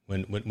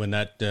 When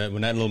that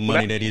little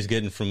money that he's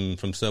getting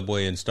from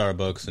Subway and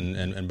Starbucks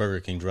and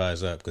Burger King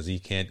dries up because he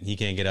can't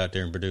get out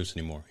there and produce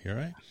anymore. You all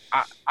right?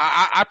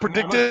 I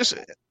predict this.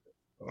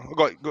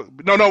 Go.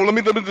 No. Let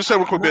me just say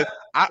real quick bit.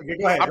 I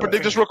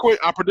predict this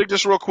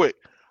real quick.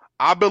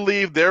 I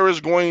believe there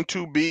is going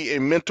to be a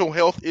mental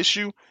health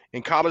issue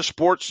in college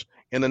sports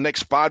in the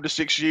next 5 to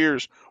 6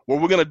 years where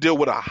we're going to deal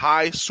with a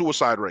high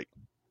suicide rate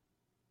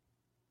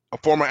of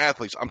former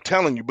athletes. I'm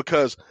telling you,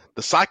 because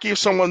the psyche of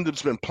someone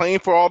that's been playing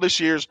for all these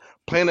years,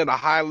 playing at a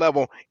high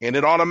level, and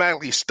it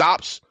automatically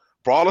stops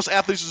for all those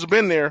athletes that's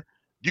been there,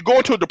 you go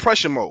into a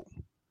depression mode.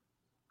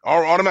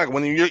 Or automatically,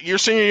 when you're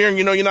senior year and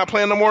you know you're not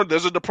playing no more,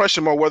 there's a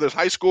depression mode, whether it's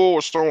high school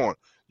or so on.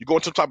 You go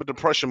into some type of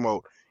depression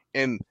mode.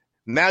 And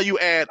now you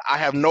add, I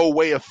have no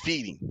way of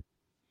feeding.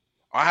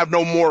 I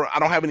don't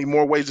have any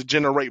more ways to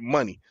generate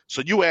money.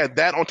 So you add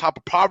that on top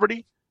of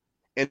poverty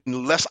and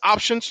less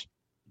options,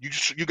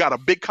 you got a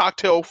big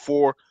cocktail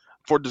for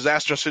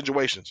disastrous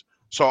situations.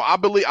 So I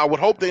would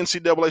hope the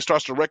NCAA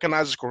starts to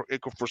recognize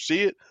it, could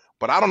foresee it,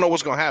 but I don't know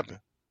what's going to happen.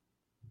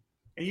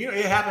 And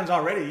it happens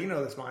already. You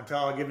know this, Montel.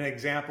 I'll give an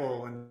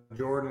example. When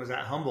Jordan was at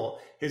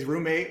Humboldt, his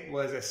roommate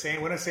was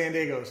one of San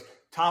Diego's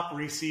top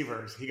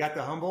receivers. He got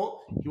to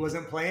Humboldt. He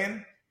wasn't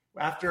playing.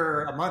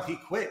 After a month, he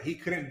quit. He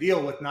couldn't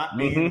deal with not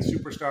being the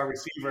superstar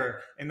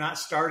receiver and not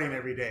starting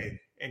every day.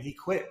 And he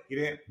quit. He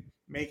didn't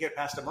make it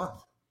past a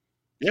month.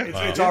 Yeah,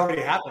 it's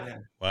already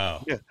happening.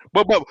 Wow. Yeah,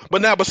 but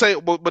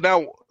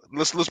now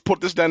let's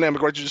put this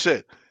dynamic right. You just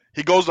said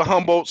he goes to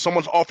Humboldt.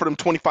 Someone's offered him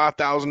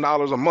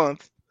 $25,000 a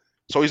month.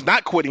 So he's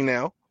not quitting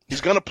now.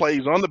 He's going to play.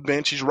 He's on the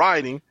bench. He's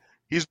riding.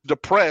 He's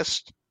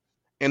depressed.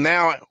 And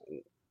now,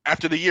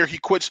 after the year, he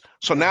quits.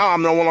 So now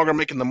I'm no longer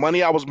making the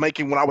money I was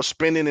making when I was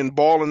spending and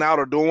balling out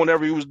or doing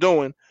whatever he was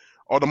doing,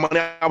 or the money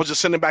I was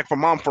just sending back from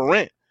mom for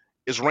rent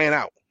is ran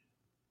out.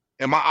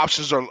 And my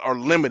options are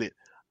limited.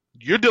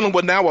 You're dealing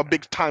with now a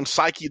big-time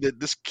psyche that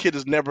this kid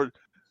has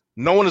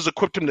no one has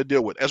equipped him to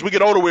deal with. As we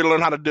get older, we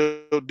learn how to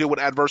deal with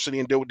adversity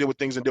and deal with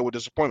things and deal with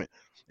disappointment.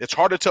 It's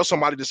hard to tell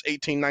somebody that's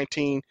 18,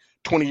 19,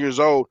 20 years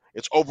old,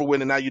 it's over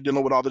with, and now you're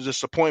dealing with all the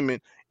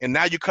disappointment, and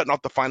now you're cutting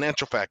off the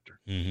financial factor.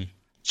 Mm-hmm.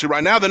 See,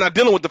 right now they're not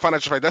dealing with the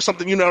financial factor. That's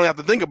something you don't have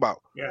to think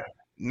about. Yeah.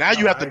 Now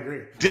you have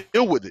to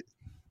deal with it.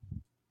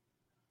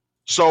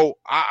 So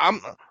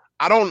I'm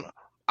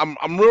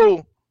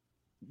real.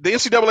 The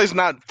NCAA is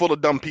not full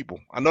of dumb people.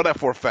 I know that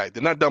for a fact.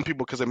 They're not dumb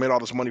people because they made all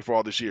this money for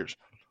all these years.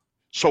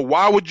 So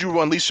why would you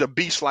unleash a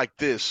beast like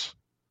this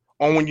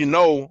on when you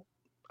know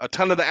a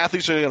ton of the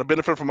athletes are going to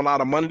benefit from a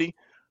lot of money,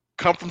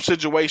 come from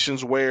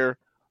situations where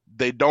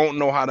they don't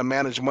know how to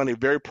manage money,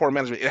 very poor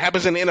management. It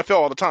happens in the NFL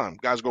all the time.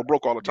 Guys go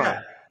broke all the time.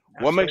 Yeah,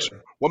 what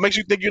makes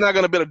you think you're not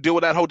going to be able to deal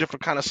with that whole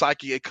different kind of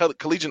psyche at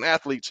collegiate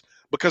athletes?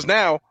 Because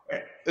now,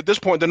 at this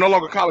point, they're no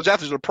longer college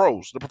athletes, they're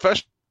pros, they're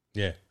professionals.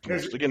 Yeah.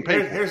 Here's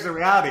the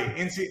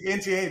reality.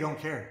 NCAA don't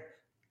care.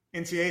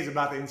 NCAA is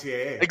about the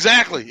NCAA.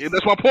 Exactly.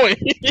 That's my point.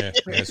 Yeah,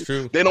 that's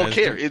true. They don't That's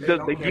care. true.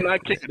 They do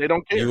not care. They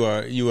don't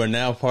care. You are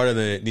now part of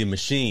the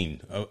machine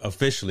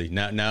officially.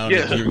 Now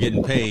Yeah. that you're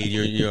getting paid,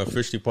 you're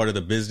officially part of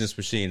the business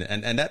machine.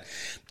 And that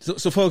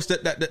so folks,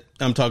 that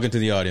I'm talking to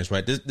the audience,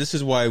 right? This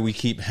is why we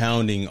keep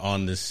hounding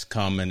on this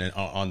comment and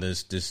on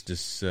this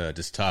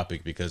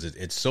topic, because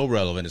it's so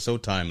relevant, it's so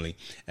timely,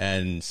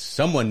 and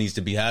someone needs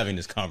to be having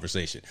this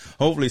conversation.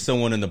 Hopefully,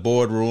 someone in the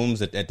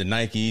boardrooms at the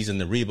Nikes and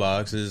the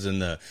Reeboks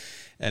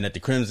and at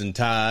the Crimson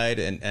Tide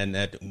and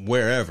at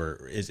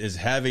wherever is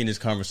having these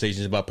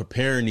conversations about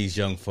preparing these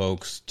young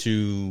folks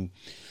to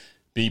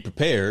be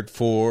prepared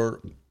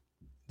for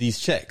these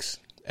checks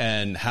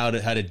and how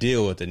to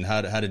deal with it and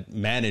how to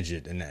manage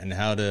it and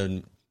how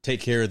to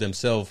take care of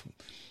themselves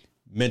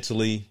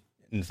mentally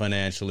and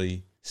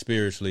financially,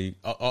 spiritually,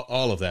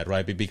 all of that,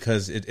 right?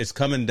 Because it's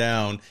coming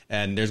down,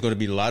 and there's going to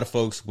be a lot of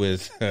folks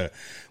with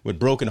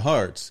broken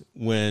hearts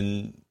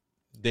when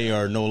they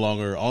are no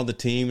longer on the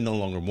team, no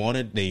longer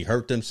wanted. They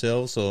hurt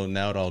themselves, so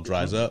now it all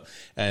dries up.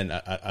 And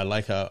I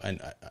like how,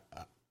 and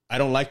I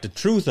don't like the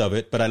truth of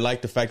it, but I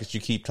like the fact that you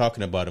keep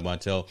talking about it,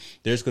 Montel.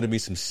 There's going to be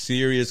some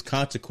serious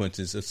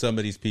consequences of some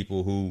of these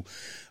people who,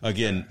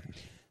 again,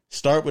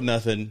 start with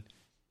nothing,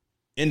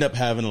 end up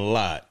having a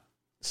lot.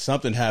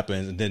 Something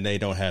happens, and then they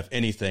don't have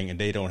anything, and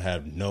they don't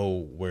have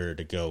nowhere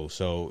to go.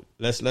 So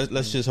let's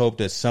just hope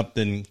that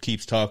something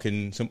keeps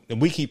talking.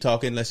 We keep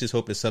talking. Let's just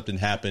hope that something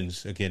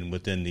happens again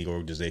within the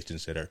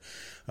organizations that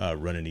are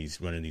running these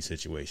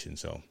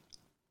situations. So,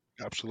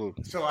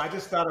 absolutely. So I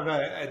just thought of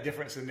a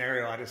different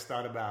scenario. I just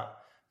thought about.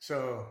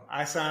 So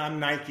I'm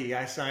Nike.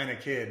 I sign a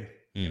kid,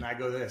 and I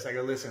go,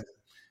 listen,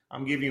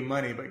 I'm giving you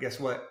money, but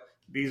guess what?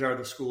 These are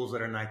the schools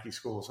that are Nike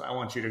schools. I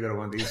want you to go to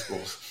one of these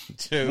schools.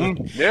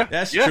 Yeah,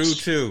 that's true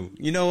too.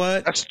 You know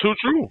what? That's too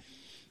true.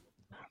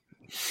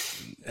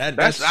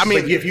 I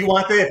mean, if you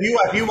want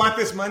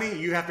this money,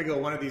 you have to go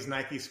one of these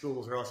Nike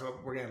schools, or else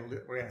we're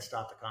gonna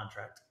stop the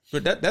contract.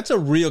 But that's a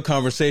real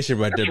conversation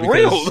right there.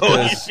 That's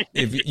because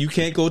if you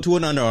can't go to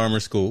an Under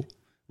Armour school,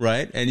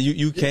 right, and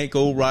you can't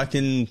go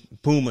rocking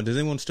Puma. Does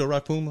anyone still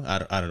rock Puma?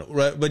 I don't know,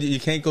 right? But you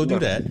can't go do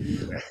that.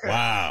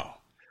 Wow,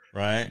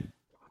 right.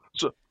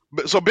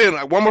 So Ben,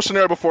 one more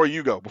scenario before we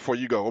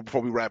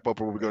wrap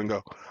up, or we're going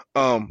to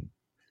go.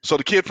 So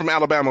the kid from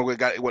Alabama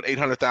got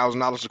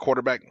 $800,000 a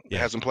quarterback,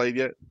 hasn't played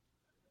yet.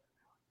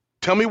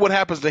 Tell me what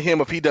happens to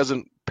him if he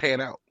doesn't pan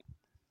out.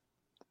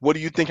 What do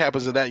you think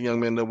happens to that young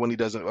man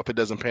if it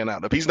doesn't pan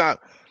out?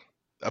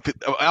 If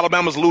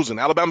Alabama's losing,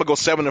 Alabama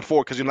goes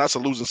 7-4 because that's a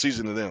losing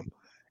season to them.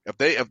 If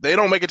they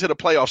don't make it to the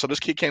playoffs, so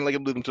this kid can't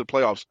lead them to the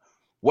playoffs,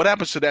 what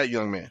happens to that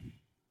young man?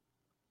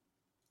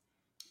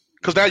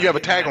 Because now you have a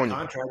tag on you.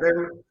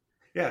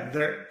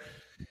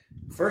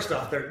 First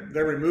off, they're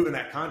removing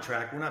that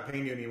contract. We're not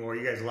paying you anymore.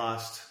 You guys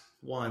lost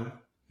one.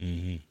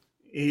 Mm-hmm.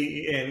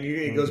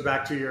 It goes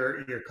back to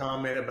your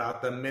comment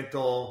about the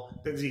mental.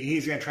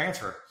 He's going to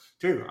transfer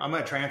too. I'm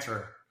going to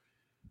transfer.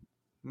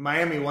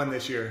 Miami won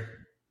this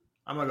year.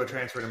 I'm going to go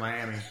transfer to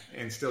Miami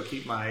and still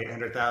keep my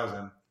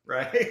 100,000.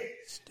 Right?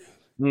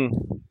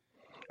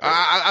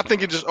 I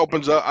think it just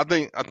opens up. I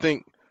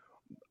think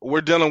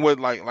we're dealing with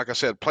like I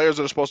said, players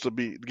that are supposed to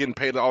be getting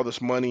paid all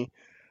this money.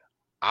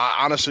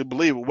 I honestly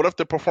believe, what if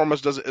the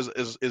performance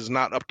is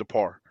not up to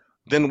par?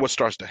 Then what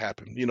starts to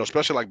happen?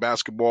 Especially like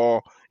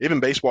basketball, even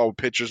baseball with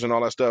pitchers and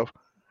all that stuff.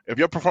 If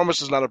your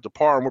performance is not up to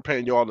par and we're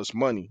paying you all this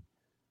money,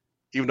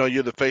 even though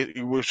you're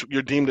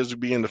deemed as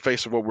being the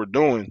face of what we're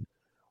doing,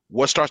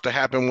 what starts to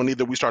happen when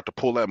either we start to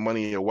pull that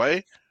money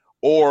away,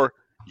 or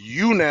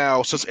you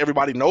now, since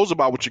everybody knows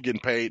about what you're getting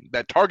paid,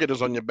 that target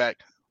is on your back,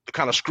 the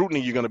kind of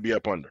scrutiny you're going to be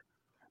up under.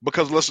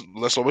 Because let's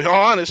be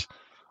honest.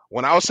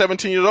 When I was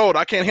 17 years old,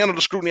 I can't handle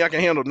the scrutiny I can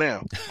handle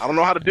now. I don't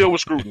know how to deal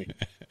with scrutiny.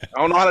 I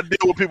don't know how to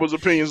deal with people's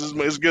opinions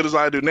as good as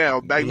I do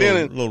now. Back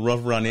then, a little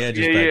rough around the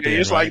edges. Yeah, back then,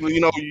 it's right? like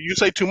you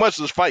say too much,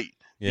 let's fight.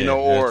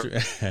 Or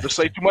to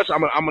say too much,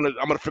 I'm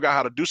gonna figure out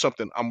how to do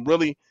something. I'm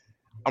really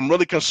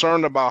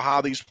concerned about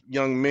how these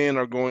young men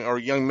are going, or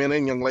young men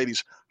and young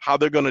ladies, how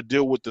they're going to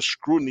deal with the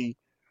scrutiny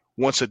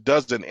once it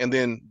doesn't. And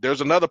then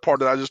there's another part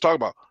that I just talked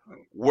about.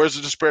 Where's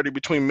the disparity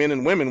between men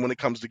and women when it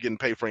comes to getting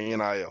paid for NIL?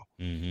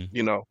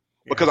 Mm-hmm.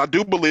 Because I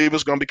do believe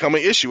it's going to become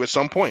an issue at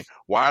some point.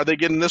 Why are they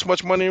getting this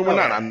much money and we're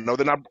not?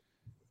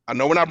 I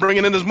know we're not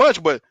bringing in as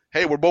much, but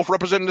hey, we're both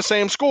representing the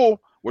same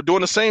school. We're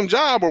doing the same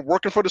job. We're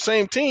working for the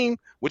same team,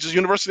 which is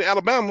University of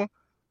Alabama.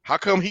 How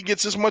come he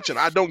gets this much and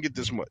I don't get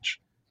this much?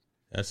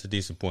 That's a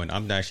decent point.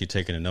 I'm actually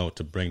taking a note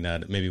to bring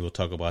that. Maybe we'll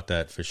talk about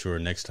that for sure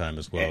next time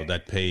as well.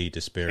 That pay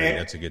disparity,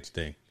 that's a good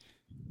thing.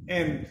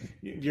 And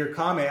your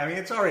comment, I mean,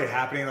 it's already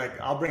happening. Like,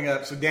 I'll bring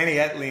up, so Danny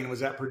Etling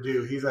was at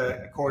Purdue. He's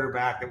a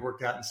quarterback that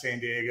worked out in San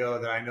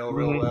Diego that I know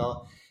real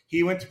well.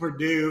 He went to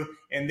Purdue,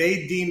 and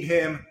they deemed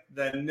him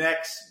the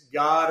next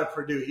god of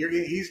Purdue.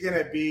 He's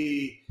going to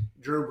be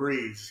Drew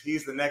Brees.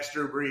 He's the next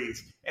Drew Brees.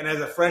 And as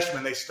a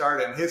freshman, they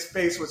started him. His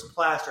face was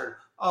plastered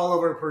all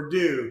over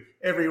Purdue.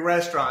 Every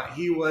restaurant,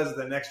 he was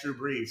the next Drew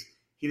Brees.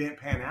 He didn't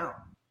pan out.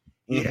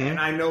 And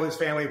I know his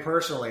family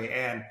personally,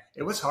 and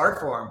it was hard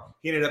for him.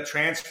 He ended up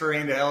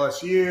transferring to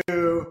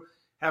LSU,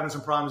 having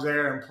some problems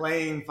there, and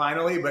playing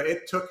finally. But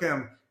it took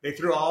him. They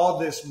threw all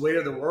this weight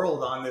of the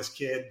world on this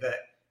kid that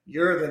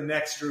you're the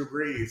next Drew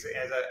Brees.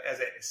 As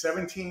a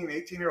 17,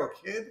 18-year-old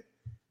kid,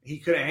 he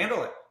couldn't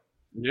handle it.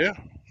 Yeah.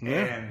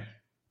 And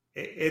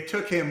it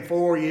took him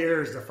 4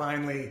 years to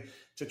finally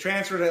to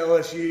transfer to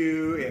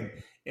LSU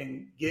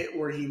and get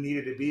where he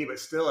needed to be, but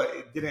still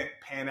it didn't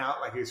pan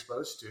out like he was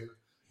supposed to.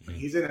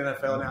 He's in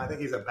NFL now. I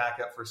think he's a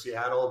backup for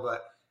Seattle,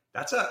 but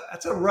that's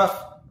a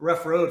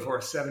rough road for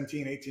a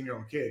 17,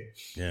 18-year-old kid.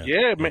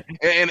 Yeah, man.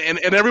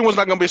 And everyone's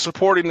not going to be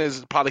supporting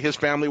as probably his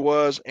family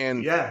was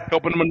and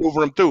helping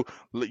maneuver him through.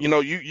 You know,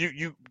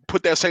 you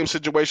put that same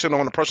situation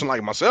on a person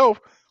like myself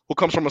who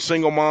comes from a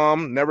single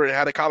mom, never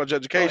had a college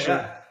education.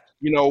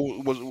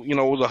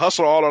 Was a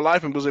hustler all her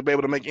life and was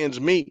able to make ends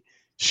meet.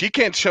 She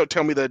can't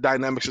tell me the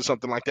dynamics of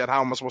something like that.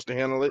 How am I supposed to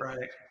handle it?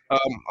 Right.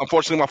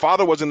 Unfortunately, my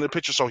father wasn't in the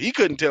picture, so he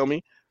couldn't tell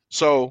me.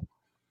 So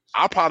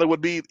I probably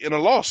would be in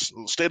a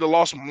state of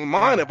loss of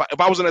mind. If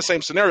I was in that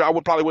same scenario, I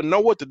wouldn't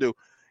know what to do.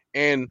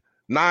 And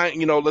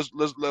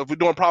if we're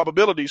doing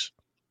probabilities,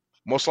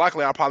 most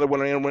likely I probably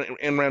would have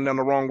ran down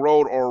the wrong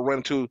road or ran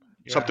into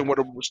something would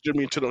have steered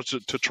me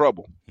to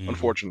trouble.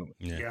 Unfortunately.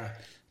 Yeah.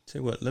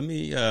 Tell you what, let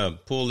me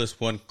pull this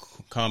one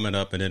comment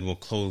up and then we'll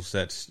close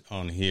that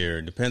on here.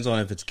 It depends on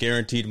if it's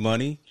guaranteed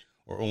money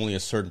or only a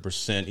certain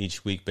percent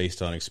each week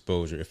based on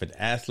exposure. If an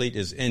athlete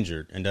is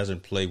injured and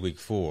doesn't play week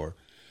 4,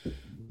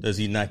 does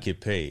he not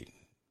get paid?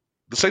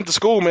 This ain't the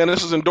school, man.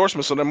 This is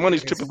endorsement, so that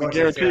money's typically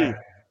guaranteed.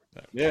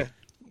 Yeah.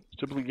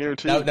 Typically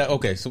guaranteed.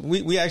 Okay, so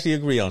we actually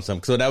agree on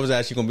something. So that was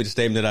actually going to be the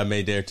statement that I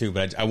made there too.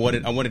 But I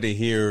wanted to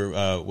hear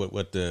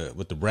what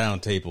the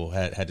round table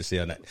had to say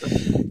on that.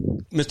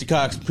 Mr.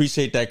 Cox,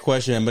 appreciate that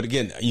question. But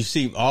again, you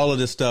see, all of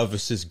this stuff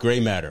is just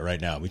gray matter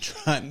right now.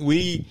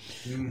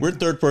 We're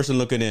third person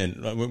looking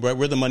in.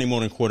 We're the Monday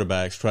morning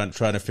quarterbacks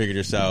trying to figure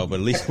this out. But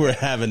at least we're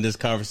having this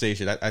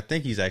conversation. I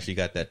think he's actually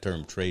got that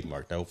term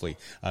trademarked. Hopefully,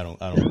 I don't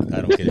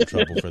get in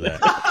trouble for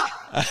that.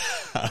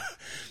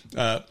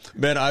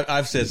 Ben,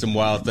 I've said some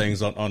wild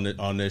things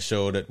on this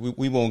show that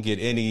we won't get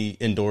any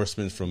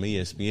endorsements from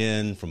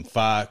ESPN, from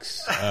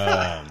Fox.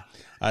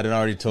 I done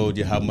already told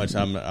you how much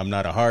I'm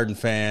not a Harden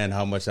fan,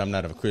 how much I'm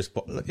not a Chris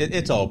Paul.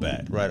 It's all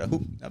bad, right?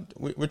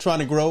 We're trying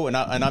to grow, and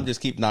I'm just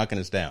keep knocking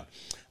us down.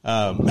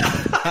 Let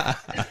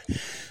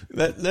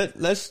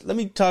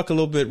me talk a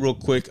little bit real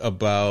quick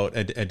about,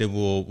 and then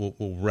we'll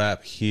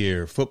wrap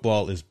here.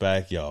 Football is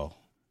back, y'all,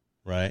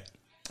 right?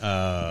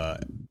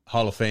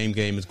 Hall of Fame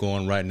game is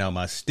going right now.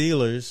 My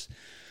Steelers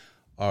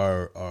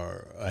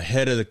are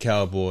ahead of the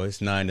Cowboys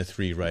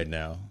 9-3 right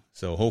now.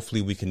 So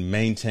hopefully we can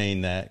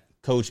maintain that.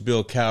 Coach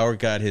Bill Cowher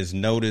got his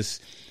notice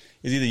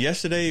is either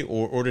yesterday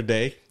or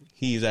today.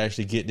 He's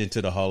actually getting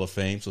into the Hall of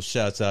Fame. So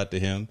shouts out to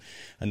him.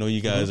 I know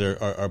you guys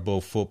are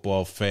both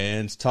football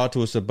fans. Talk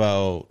to us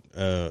about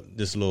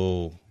this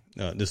lull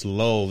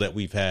that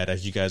we've had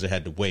as you guys have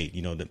had to wait.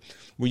 You know,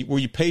 were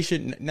you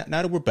patient? Now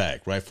that we're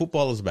back, right?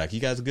 Football is back. You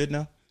guys are good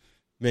now?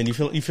 Man, you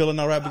feeling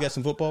all right? We got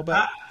some football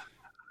back?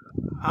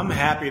 I'm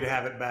happy to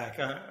have it back.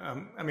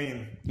 I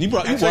mean, you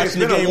watching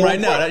the game right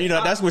now.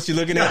 That's what you're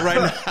looking at right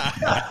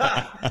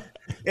now.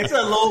 It's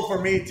a low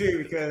for me too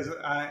because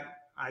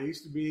I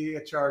used to be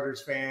a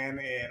Chargers fan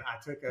and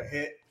I took a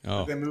hit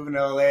with them moving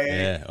to LA.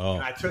 Yeah. Oh.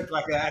 And I took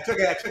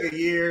a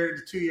year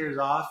to 2 years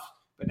off,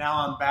 but now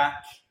I'm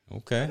back.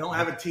 Okay. I don't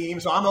have a team,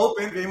 so I'm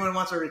open. If anyone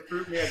wants to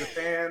recruit me as a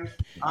fan,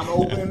 I'm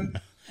open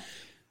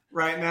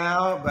right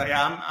now. But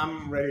yeah,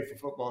 I'm ready for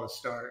football to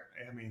start.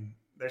 I mean,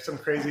 there's some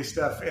crazy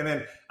stuff. And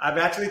then I've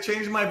actually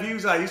changed my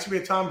views. I used to be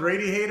a Tom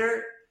Brady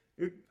hater.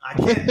 I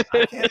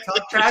can't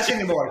talk trash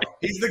anymore.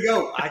 He's the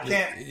GOAT. I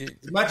can't,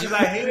 as much as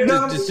I hated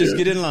him. Just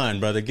get in line,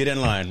 brother. Get in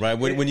line, right?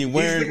 When you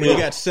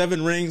got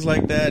 7 rings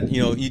like that,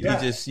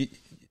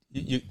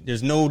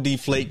 there's no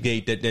deflate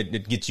gate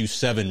that gets you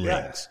 7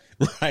 rings.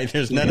 Right?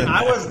 There's none of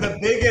that. I was the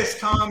biggest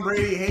Tom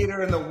Brady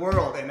hater in the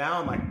world, and now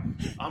I'm like,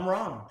 I'm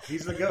wrong.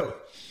 He's the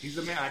GOAT. He's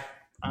the man.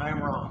 I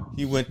am wrong.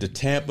 He went to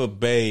Tampa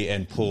Bay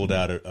and pulled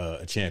out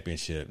a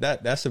championship.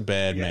 That's a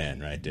bad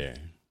man right there.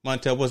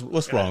 Montel,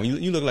 what's wrong?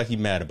 You look like you're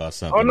mad about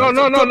something. Oh, no.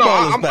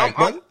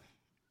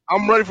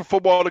 I'm ready for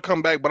football to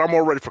come back, but I'm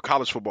more ready for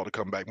college football to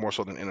come back more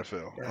so than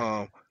NFL.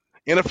 Yeah.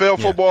 NFL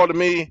football to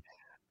me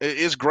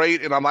is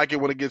great, and I like it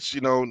when it gets,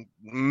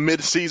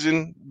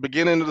 mid-season.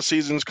 Beginning of the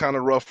season is kind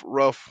of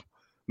rough.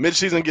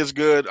 Mid-season gets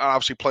good.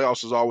 Obviously,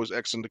 playoffs is always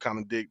excellent to kind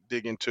of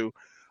dig into.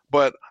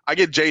 But I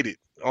get jaded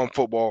on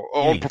football,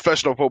 on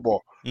professional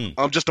football.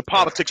 Just the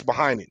politics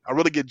behind it. I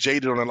really get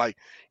jaded on it. Like,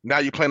 now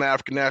you're playing the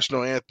African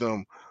national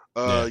anthem.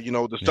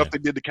 The stuff they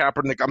did to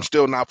Kaepernick, I'm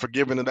still not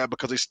forgiving of that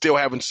because they still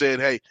haven't said,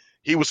 hey,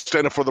 he was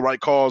standing for the right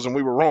cause and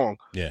we were wrong.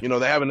 Yeah.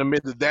 They haven't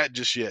admitted that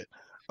just yet.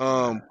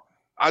 The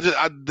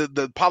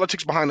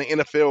politics behind the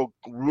NFL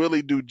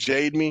really do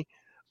jade me.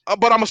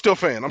 But I'm still a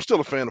fan. I'm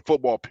still a fan of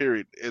football,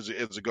 period, as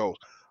it goes.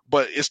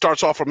 But it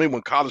starts off for me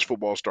when college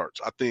football starts.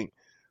 I think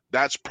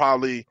that's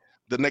probably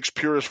the next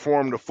purest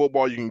form of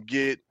football you can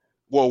get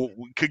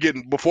we could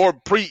get before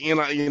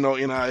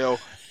NIL,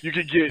 you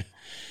could get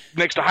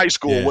next to high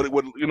school with a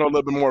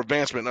little bit more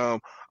advancement.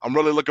 I'm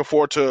really looking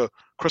forward to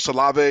Chris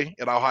Olave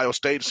at Ohio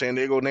State, San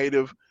Diego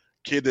native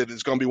kid that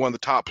is going to be one of the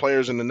top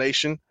players in the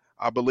nation,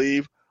 I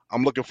believe.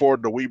 I'm looking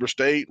forward to Weber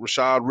State,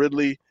 Rashad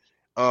Ridley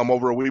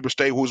over at Weber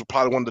State, who's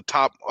probably one of the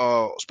top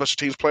special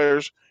teams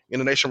players in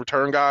the nation,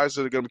 return guys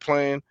that are going to be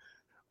playing.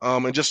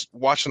 And just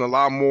watching a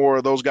lot more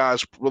of those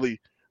guys really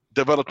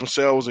develop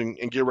themselves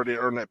and get ready to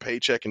earn that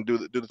paycheck and do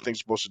the things they're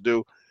supposed to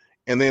do.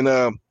 And then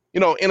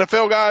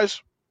NFL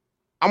guys,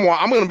 I'm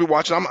going to be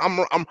watching.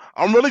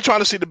 I'm really trying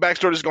to see the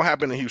backstory that's going to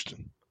happen in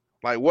Houston.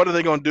 Like, what are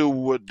they going to do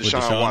with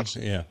Deshaun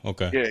Watson? Yeah,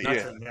 okay.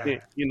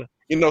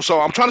 Yeah.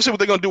 So I'm trying to see what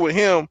they're going to do with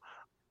him.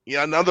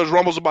 Yeah, now there's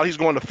rumbles about he's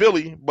going to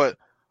Philly, but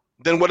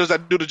then what does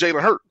that do to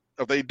Jalen Hurts?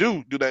 If they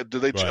do that,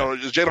 or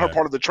is Jalen Hurts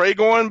part of the trade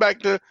going back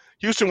to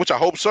Houston, which I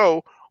hope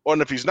so,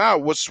 or if he's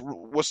not, what's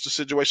the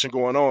situation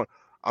going on?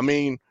 I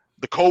mean,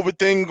 the COVID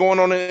thing going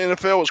on in the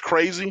NFL is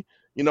crazy.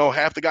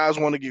 Half the guys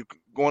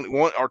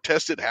are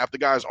tested, half the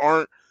guys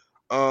aren't.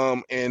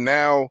 And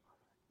now,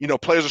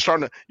 players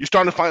are you're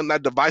starting to find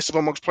that divisive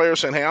amongst players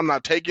saying, hey, I'm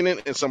not taking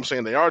it. And some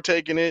saying they are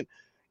taking it.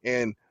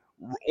 And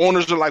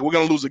owners are like, we're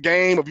going to lose a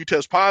game if you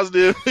test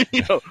positive.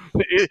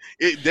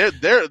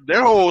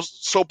 Their whole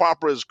soap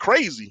opera is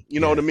crazy. You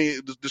know what I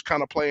mean? Just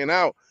kind of playing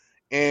out.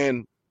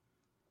 And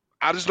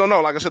I just don't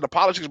know. Like I said, the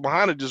politics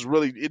behind it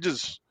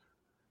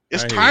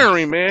it's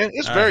tiring, man.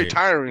 It's very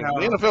tiring. The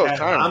NFL is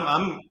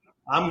tiring.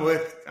 I'm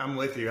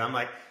with you.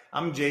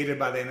 I'm jaded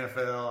by the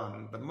NFL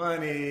and the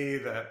money,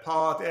 the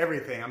politics,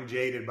 everything. I'm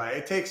jaded by it.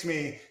 It takes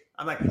me.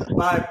 I'm like,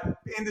 by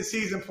in the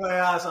season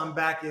playoffs, I'm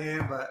back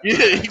in. But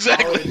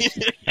exactly.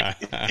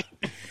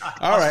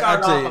 All right,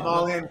 I'm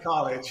all in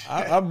college.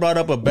 I brought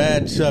up a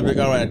bad subject.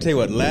 All right, I tell you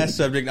what. Last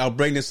subject. I'll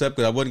bring this up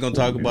because I wasn't going to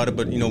talk about it,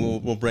 but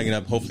we'll bring it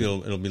up. Hopefully,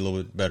 it'll be a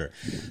little bit better.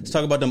 Let's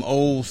talk about them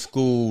old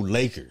school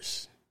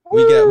Lakers.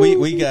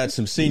 We got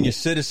some senior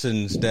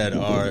citizens that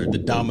are the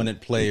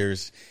dominant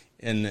players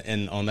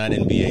in on that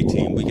NBA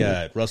team. We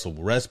got Russell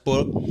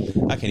Westbrook.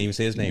 I can't even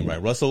say his name right.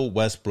 Russell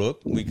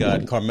Westbrook. We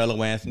got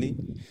Carmelo Anthony.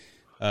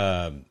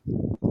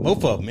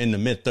 Both of them in the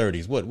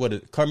mid-30s. What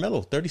is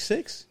Carmelo,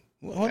 36?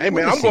 Hey,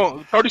 man, I'm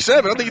going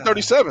 37. I think he's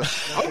 37.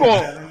 I'm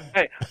going,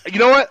 hey, you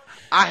know what?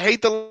 I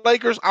hate the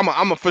Lakers. I'm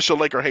an official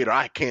Laker hater.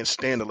 I can't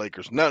stand the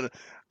Lakers.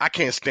 I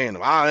can't stand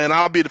them. And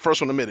I'll be the first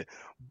one to admit it.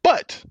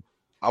 But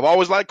I've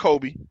always liked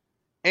Kobe.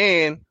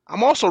 And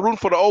I'm also rooting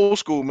for the old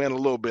school, man, a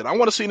little bit. I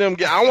want to see them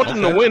I want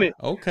them to win it.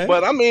 Okay.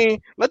 But, I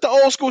mean, let the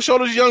old school show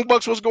those young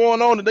bucks what's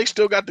going on. And they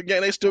still got the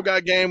game. They still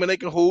got game and they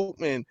can hoop.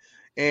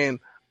 And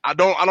I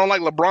don't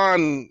like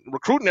LeBron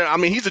recruiting there. I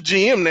mean, he's a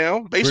GM now,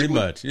 basically. Pretty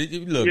much.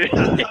 Look,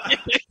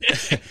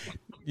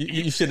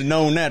 you should have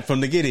known that from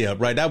the giddy up,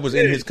 right? That was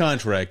in his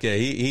contract. Yeah,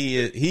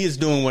 he is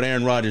doing what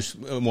Aaron Rodgers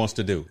wants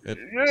to do. Yeah,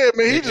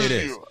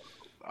 man,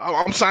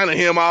 I'm signing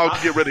him. I'll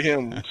get rid of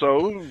him.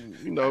 So,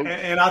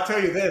 And I'll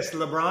tell you this: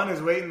 LeBron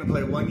is waiting to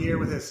play 1 year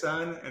with his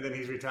son, and then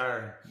he's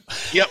retiring.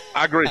 Yep,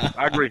 I agree.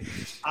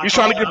 He's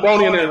trying to get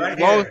Bronny in there.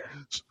 Right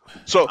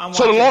so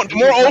the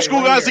more old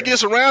school guys he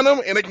gets around him,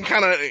 and they can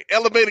kind of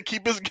elevate and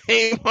keep his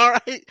game all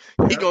right,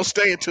 he gonna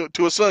stay until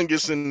his son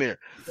gets in there.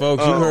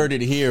 Folks, you heard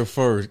it here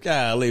first.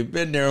 Golly,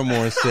 Ben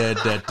Naramore said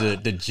that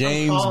the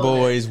James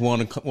boys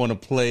want to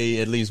play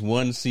at least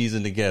one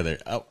season together.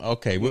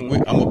 Okay, I'm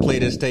gonna play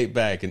this tape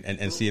back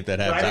and see if that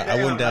happens. I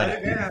wouldn't doubt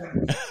it.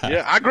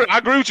 Yeah, I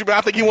agree with you, but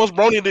I think he wants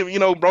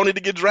Bronny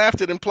to get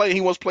drafted and play. He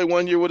wants to play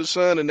 1 year with his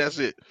son, and that's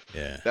it.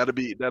 Yeah, that'll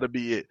be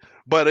it.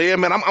 But yeah,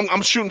 man,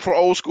 I'm shooting for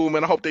old school,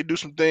 man. I hope they do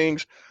some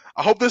things.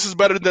 I hope this is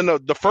better than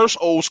the first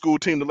old school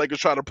team the Lakers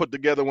tried to put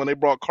together when they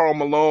brought Karl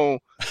Malone,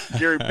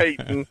 Gary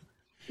Payton,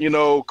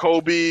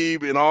 Kobe,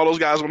 and all those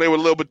guys when they were a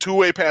little bit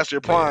two-way past their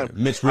prime.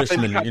 Yeah. Mitch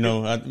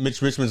Richmond,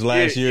 Mitch Richmond's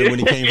last year when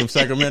he came from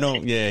Sacramento.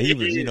 Yeah, he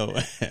was,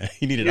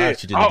 he needed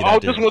oxygen to get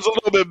out there. This one's a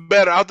little bit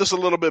better. I hope this is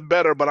a little bit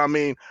better. But, I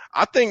mean,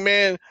 I think,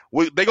 man,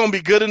 they're going to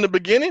be good in the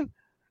beginning.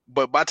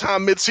 But by the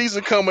time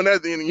mid-season coming,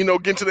 get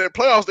into their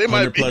playoffs, they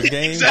might be 100+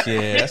 games. Exactly.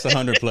 Yeah, that's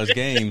 100+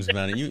 games,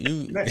 man.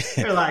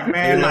 They're like,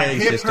 man, my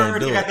hip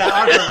hurts. You got that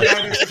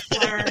arthritis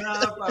flaring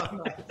up.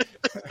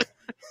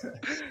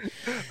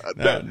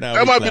 That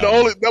might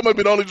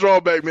be the only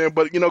drawback, man.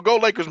 But go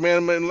Lakers,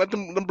 man. Let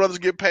them brothers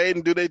get paid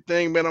and do their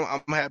thing, man.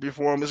 I'm happy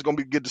for them. It's gonna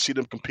be good to see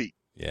them compete.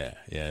 Yeah,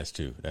 that's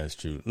true.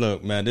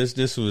 Look, man,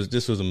 this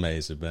was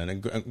amazing, man.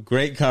 A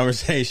great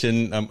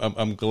conversation.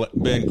 I'm glad,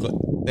 Ben.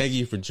 Thank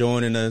you for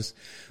joining us,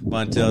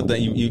 Montel.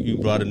 You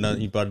brought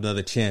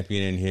another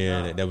champion in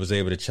here that was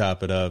able to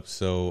chop it up.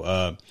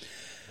 So,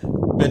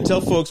 Ben,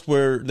 tell folks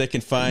where they can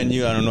find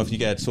you. I don't know if you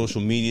got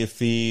social media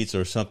feeds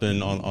or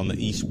something on the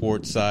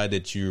eSports side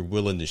that you're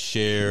willing to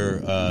share.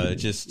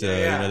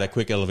 That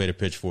quick elevator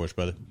pitch for us,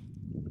 brother.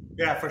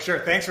 Yeah, for sure.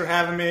 Thanks for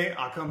having me.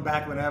 I'll come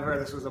back whenever.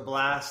 This was a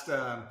blast.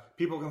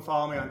 People can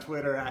follow me on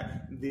Twitter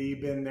at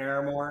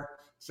 @TheBenNaramore.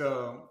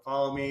 So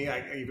follow me.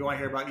 If you want to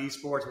hear about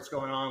eSports, what's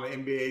going on with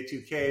NBA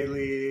 2K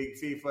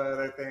League, FIFA,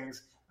 other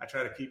things, I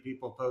try to keep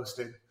people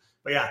posted.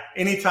 But yeah,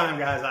 anytime,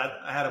 guys.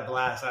 I had a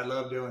blast. I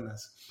love doing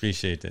this.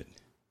 Appreciate it.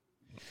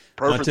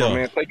 Perfect, my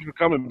man. Thank you for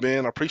coming,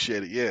 Ben. I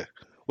appreciate it. Yeah.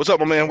 What's up,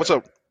 my man? What's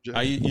up?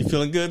 Are you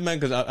feeling good, man?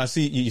 Because I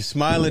see you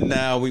smiling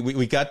now.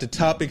 We got the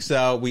topics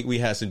out. We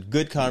had some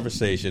good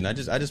conversation. I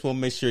just want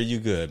to make sure you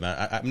good,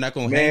 man. I'm not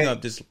going to hang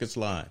up this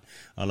line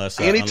unless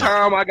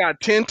anytime I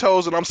got 10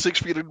 toes and I'm 6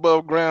 feet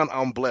above ground,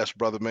 I'm blessed,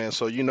 brother, man.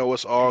 So you know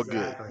it's all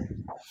good.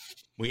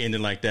 We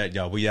ending like that,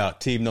 y'all. We out.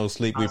 Team No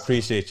Sleep. We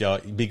appreciate y'all.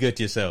 Be good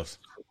to yourselves.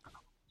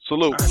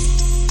 Salute.